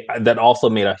that also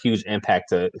made a huge impact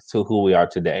to who we are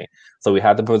today. So we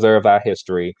have to preserve our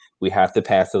history. We have to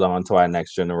pass it on to our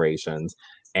next generations,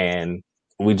 and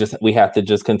we have to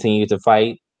just continue to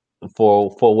fight for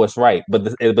what's right. But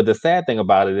the sad thing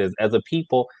about it is, as a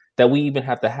people, that we even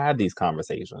have to have these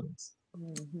conversations.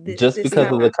 Just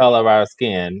because of the color of our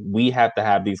skin, we have to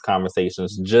have these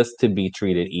conversations just to be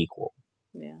treated equal.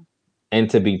 Yeah. And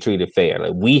to be treated fair.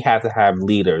 Like, we have to have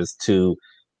leaders to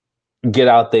get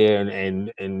out there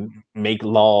and make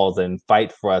laws and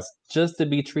fight for us just to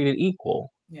be treated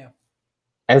equal. Yeah.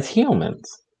 As humans.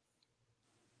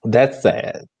 That's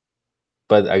sad.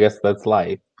 But I guess that's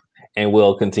life. And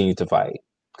we'll continue to fight.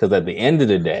 Because at the end of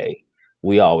the day,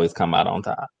 we always come out on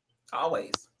top.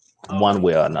 Always. One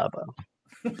way or another.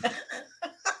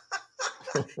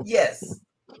 Yes.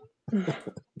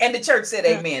 And the church said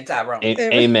amen, Tyrone.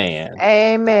 Amen.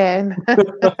 Amen.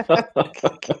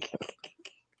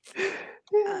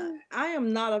 I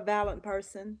am not a violent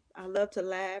person. I love to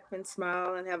laugh and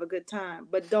smile and have a good time,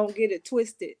 but don't get it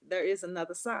twisted. There is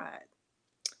another side.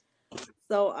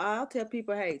 So I'll tell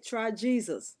people, hey, try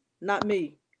Jesus, not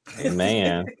me.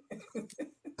 Amen.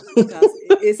 Because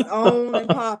it's on and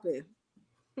popping.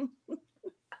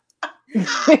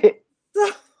 So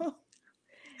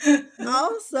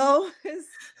also,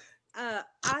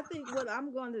 I think what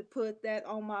I'm going to put that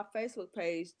on my Facebook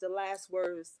page, the last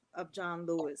words of John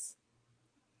Lewis.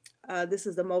 This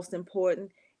is the most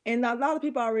important, and a lot of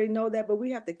people already know that, but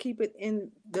we have to keep it in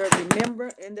their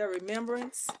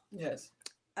remembrance. Yes.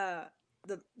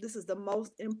 This is the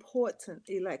most important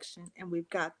election, and we've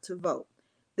got to vote.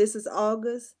 This is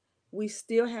August. We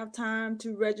still have time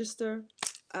to register.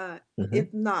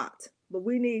 If not, but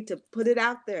we need to put it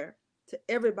out there to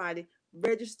everybody.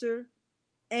 Register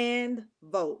and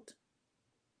vote.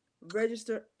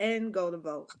 Register and go to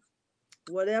vote.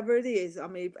 Whatever it is. I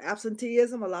mean,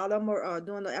 absenteeism, a lot of them are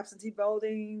doing the absentee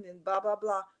voting and blah, blah,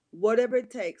 blah. Whatever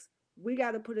it takes, we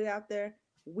got to put it out there.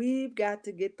 We've got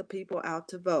to get the people out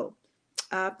to vote.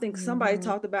 I think somebody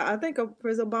talked about, I think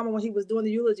President Obama, when he was doing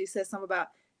the eulogy, said something about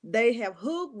they have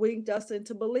hoodwinked us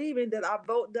into believing that our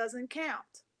vote doesn't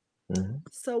count.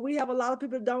 So we have a lot of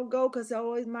people that don't go because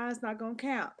always mine's not going to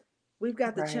count. We've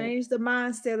got to change the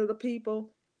mindset of the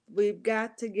people. We've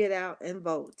got to get out and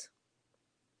vote.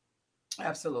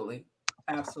 Absolutely.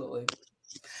 Absolutely.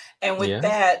 And with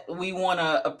that, we want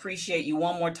to appreciate you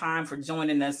one more time for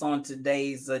joining us on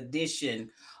today's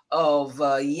edition of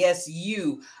Yes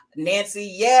You. Nancy,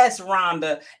 yes,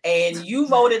 Rhonda. And you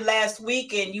voted last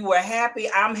week and you were happy.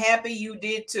 I'm happy you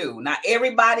did too. Now,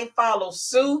 everybody follow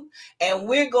suit, and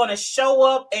we're going to show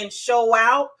up and show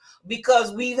out.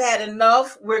 Because we've had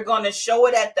enough. We're going to show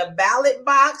it at the ballot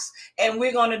box, and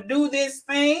we're going to do this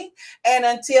thing. And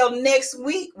until next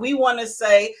week, we want to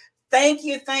say thank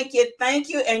you, thank you, thank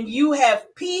you. And you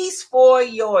have peace for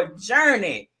your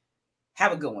journey.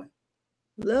 Have a good one.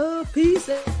 Love, peace.